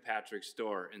them right to Patrick's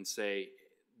door and say,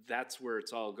 that's where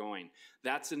it's all going.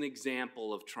 That's an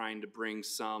example of trying to bring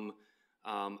some,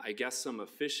 some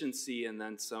efficiency and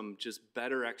then some just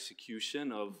better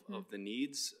execution of the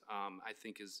needs, I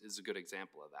think is a good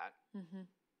example of that.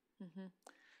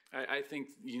 I think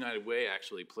United Way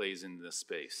actually plays in this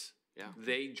space. Yeah.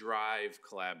 They drive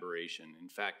collaboration. In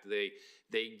fact, they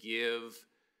give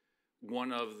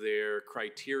one of their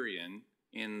criterion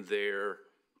in their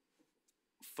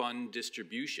fund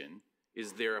distribution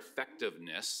is their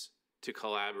effectiveness to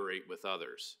collaborate with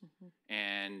others.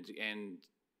 And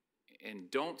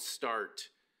don't start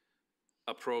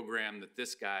a program that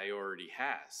this guy already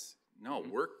has. No,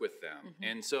 work with them.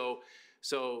 And so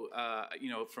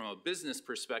from a business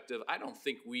perspective, I don't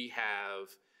think we have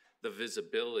the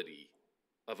visibility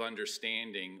of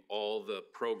understanding all the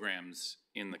programs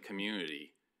in the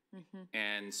community.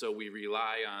 And so we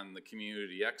rely on the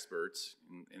community experts,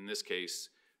 in this case,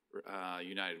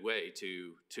 United Way,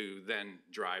 to then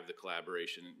drive the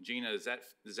collaboration. Gina, does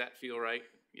that feel right?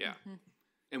 Yeah.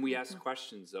 And we ask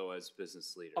questions, though, as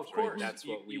business leaders. Of course. Right? That's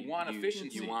what you want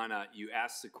efficiency. You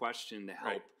ask the question to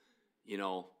help,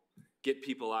 get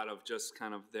people out of just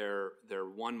kind of their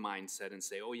one mindset and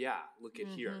say, oh yeah, look at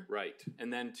here. Right.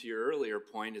 And then to your earlier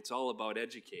point, it's all about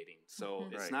educating. So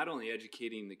it's not only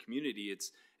educating the community,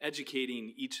 it's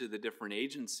educating each of the different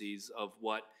agencies of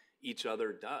what each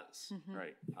other does.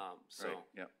 Right.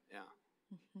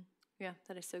 Yeah,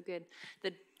 that is so good.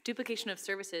 The duplication of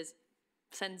services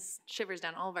sends shivers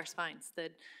down all of our spines.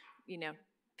 That,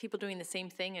 people doing the same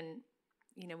thing, and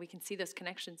we can see those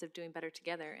connections of doing better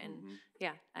together. And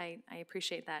I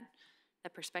appreciate that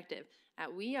perspective.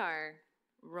 We are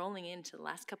rolling into the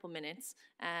last couple minutes,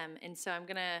 and so I'm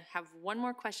gonna have one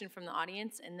more question from the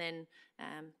audience, and then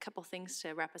a couple things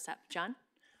to wrap us up. John.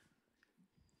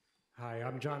 Hi,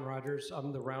 I'm John Rogers.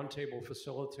 I'm the roundtable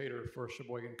facilitator for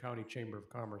Sheboygan County Chamber of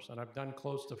Commerce, and I've done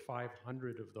close to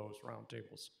 500 of those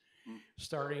roundtables,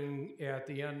 starting at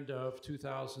the end of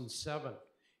 2007.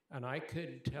 And I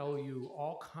could tell you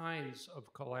all kinds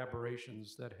of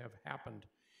collaborations that have happened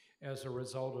as a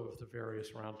result of the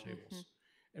various roundtables.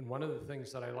 And one of the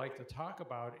things that I like to talk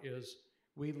about is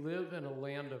we live in a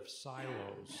land of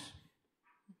silos,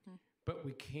 but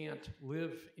we can't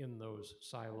live in those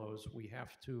silos. We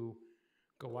have to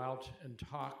go out and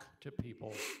talk to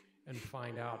people and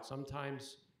find out.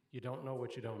 Sometimes you don't know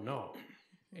what you don't know.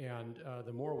 And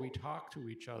the more we talk to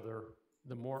each other,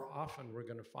 the more often we're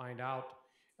going to find out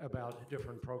about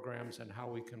different programs and how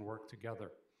we can work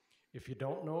together. If you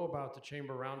don't know about the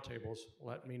Chamber Roundtables,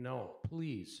 let me know,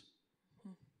 please.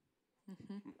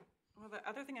 Well, the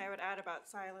other thing I would add about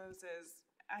silos is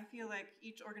I feel like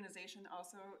each organization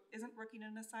also isn't working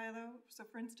in a silo. So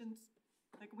for instance,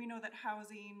 like we know that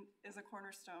housing is a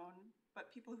cornerstone,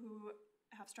 but people who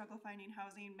have struggle finding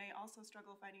housing may also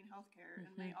struggle finding healthcare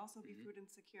and may also be food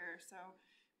insecure. So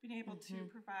being able to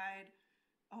provide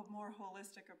a more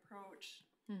holistic approach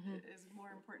is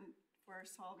more important for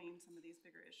solving some of these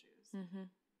bigger issues.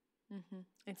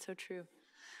 It's so true.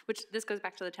 Which this goes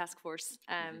back to the task force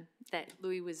that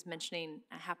Louis was mentioning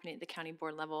happening at the county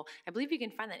board level. I believe you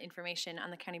can find that information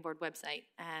on the county board website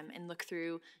and look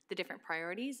through the different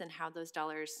priorities and how those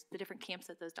dollars, the different camps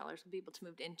that those dollars will be able to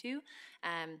move into.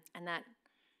 And that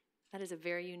is a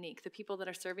very unique. The people that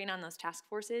are serving on those task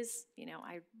forces,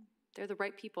 they're the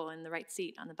right people in the right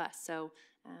seat on the bus. So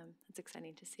it's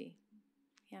exciting to see.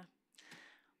 Yeah.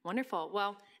 Wonderful.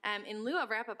 Well, in lieu of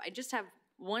wrap up, I just have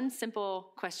one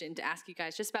simple question to ask you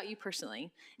guys, just about you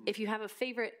personally. If you have a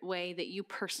favorite way that you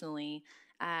personally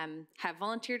have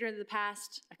volunteered in the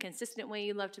past, a consistent way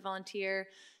you love to volunteer,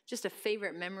 just a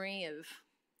favorite memory of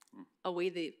a way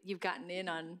that you've gotten in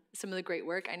on some of the great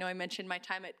work. I know I mentioned my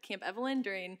time at Camp Evelyn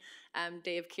during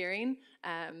Day of Caring.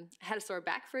 I had a sore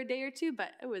back for a day or two, but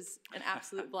it was an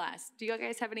absolute blast. Do you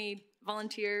guys have any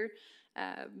volunteer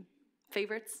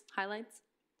favorites, highlights?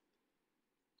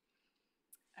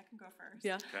 I can go first.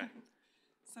 Yeah. Okay.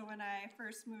 So when I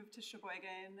first moved to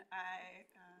Sheboygan, I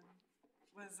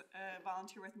was a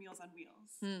volunteer with Meals on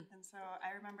Wheels. And so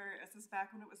I remember, this is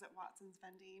back when it was at Watson's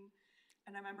Vending,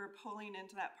 and I remember pulling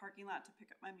into that parking lot to pick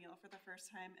up my meal for the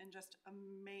first time and just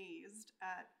amazed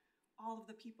at all of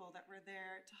the people that were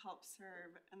there to help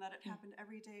serve, and that it happened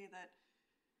every day, that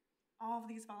all of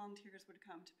these volunteers would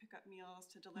come to pick up meals,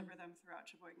 to deliver them throughout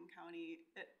Sheboygan County.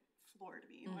 It floored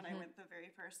me when I went the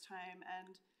very first time.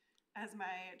 And as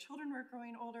my children were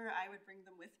growing older, I would bring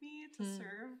them with me to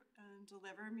serve and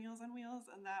deliver Meals on Wheels.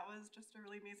 And that was just a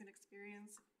really amazing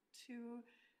experience too,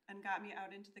 and got me out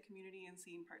into the community and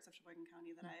seeing parts of Sheboygan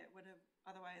County that I would have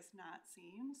otherwise not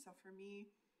seen. So for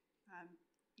me,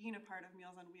 being a part of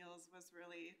Meals on Wheels was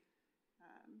really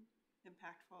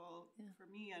impactful for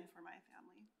me and for my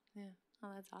family. Yeah. Oh,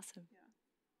 that's awesome. Yeah.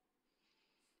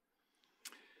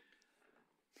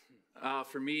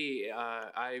 For me,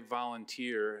 I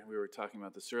volunteer, we were talking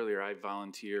about this earlier, I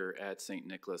volunteer at St.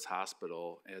 Nicholas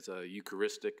Hospital as a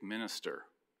Eucharistic minister.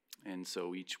 And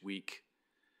so each week,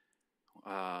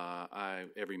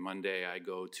 every Monday, I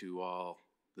go to all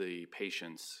the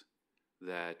patients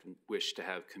that wish to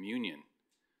have communion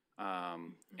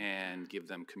and give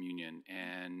them communion.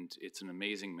 And it's an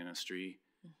amazing ministry.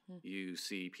 You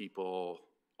see people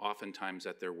oftentimes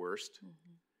at their worst,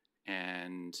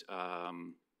 and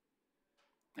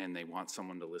they want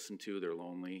someone to listen to. They're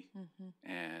lonely,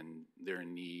 and they're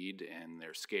in need, and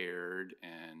they're scared,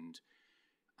 and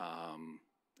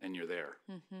you're there,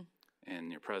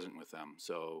 and you're present with them.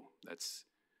 So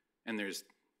and there's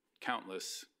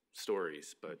countless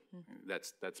stories, but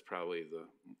that's probably the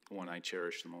one I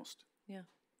cherish the most. Yeah.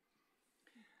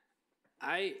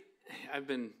 I've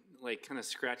been like kind of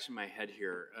scratching my head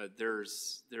here.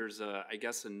 There's I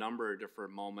guess a number of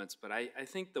different moments, but I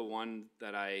think the one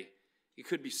that it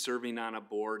could be serving on a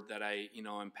board that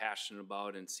I'm passionate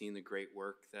about and seeing the great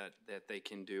work that they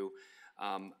can do.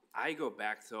 I go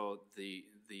back to the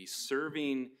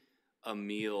serving a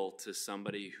meal to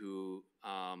somebody who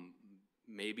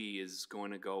maybe is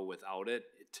going to go without it.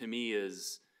 To me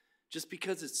is just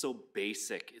because it's so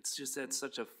basic. It's just at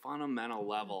such a fundamental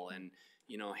level, and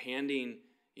handing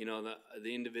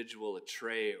the individual a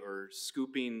tray or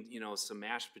scooping some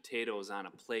mashed potatoes on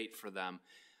a plate for them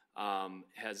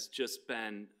has just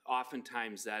been,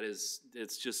 oftentimes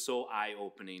it's just so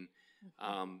eye-opening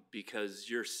because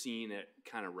you're seeing it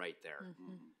kind of right there.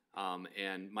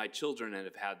 And my children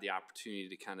have had the opportunity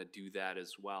to kind of do that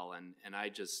as well, and I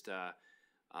just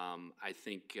I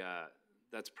think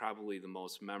that's probably the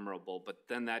most memorable. But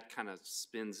then that kind of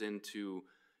spins into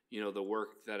the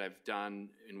work that I've done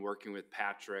in working with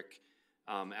Patrick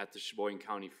at the Sheboygan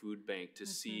County Food Bank to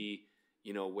see,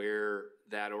 where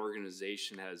that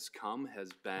organization has come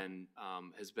has been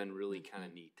really kind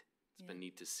of neat. It's been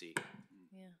neat to see.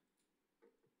 Yeah.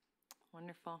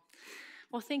 Wonderful.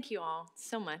 Well, thank you all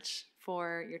so much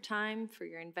for your time, for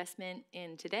your investment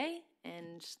in today,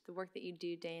 and the work that you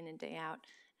do day in and day out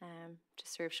to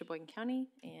serve Sheboygan County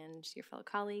and your fellow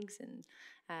colleagues, and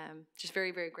just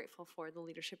very, very grateful for the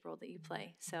leadership role that you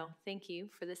play. So thank you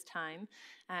for this time.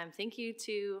 Thank you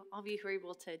to all of you who were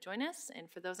able to join us, and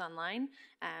for those online.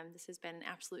 This has been an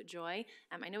absolute joy.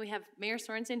 I know we have Mayor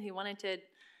Sorensen who wanted to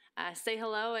say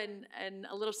hello and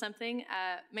a little something.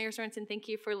 Mayor Sorensen, thank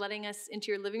you for letting us into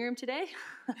your living room today.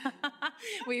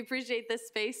 We appreciate this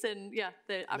space and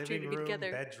the opportunity to be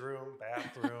together. Bedroom,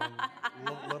 bathroom,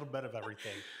 a little bit of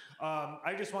everything.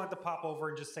 I just wanted to pop over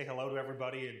and just say hello to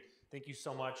everybody and thank you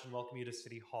so much and welcome you to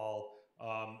City Hall.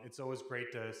 It's always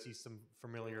great to see some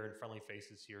familiar and friendly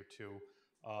faces here too.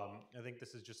 I think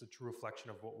this is just a true reflection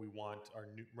of what we want our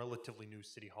relatively new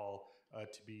City Hall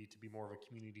to be more of a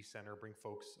community center, bring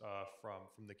folks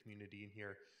from the community in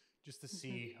here just to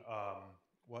see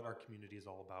what our community is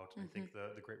all about. And I think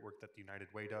the great work that the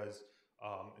United Way does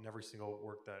and every single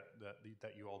work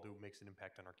that you all do makes an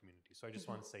impact on our community. So I just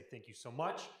want to say thank you so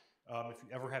much. If you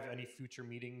ever have any future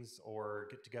meetings or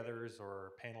get-togethers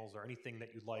or panels or anything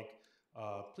that you'd like,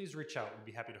 please reach out. We'd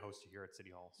be happy to host you here at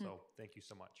City Hall. So thank you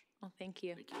so much. Well, thank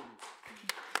you. Thank you.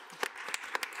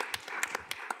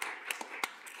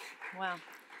 Wow.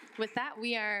 With that,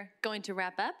 we are going to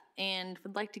wrap up and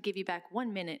would like to give you back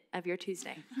 1 minute of your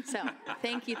Tuesday. So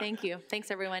thank you, thank you. Thanks,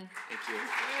 everyone. Thank you.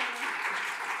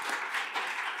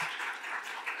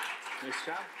 Nice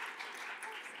job.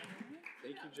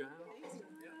 Thank you, John.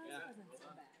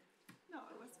 No,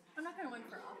 it was. I'm not going to run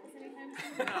for office anytime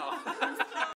soon. No.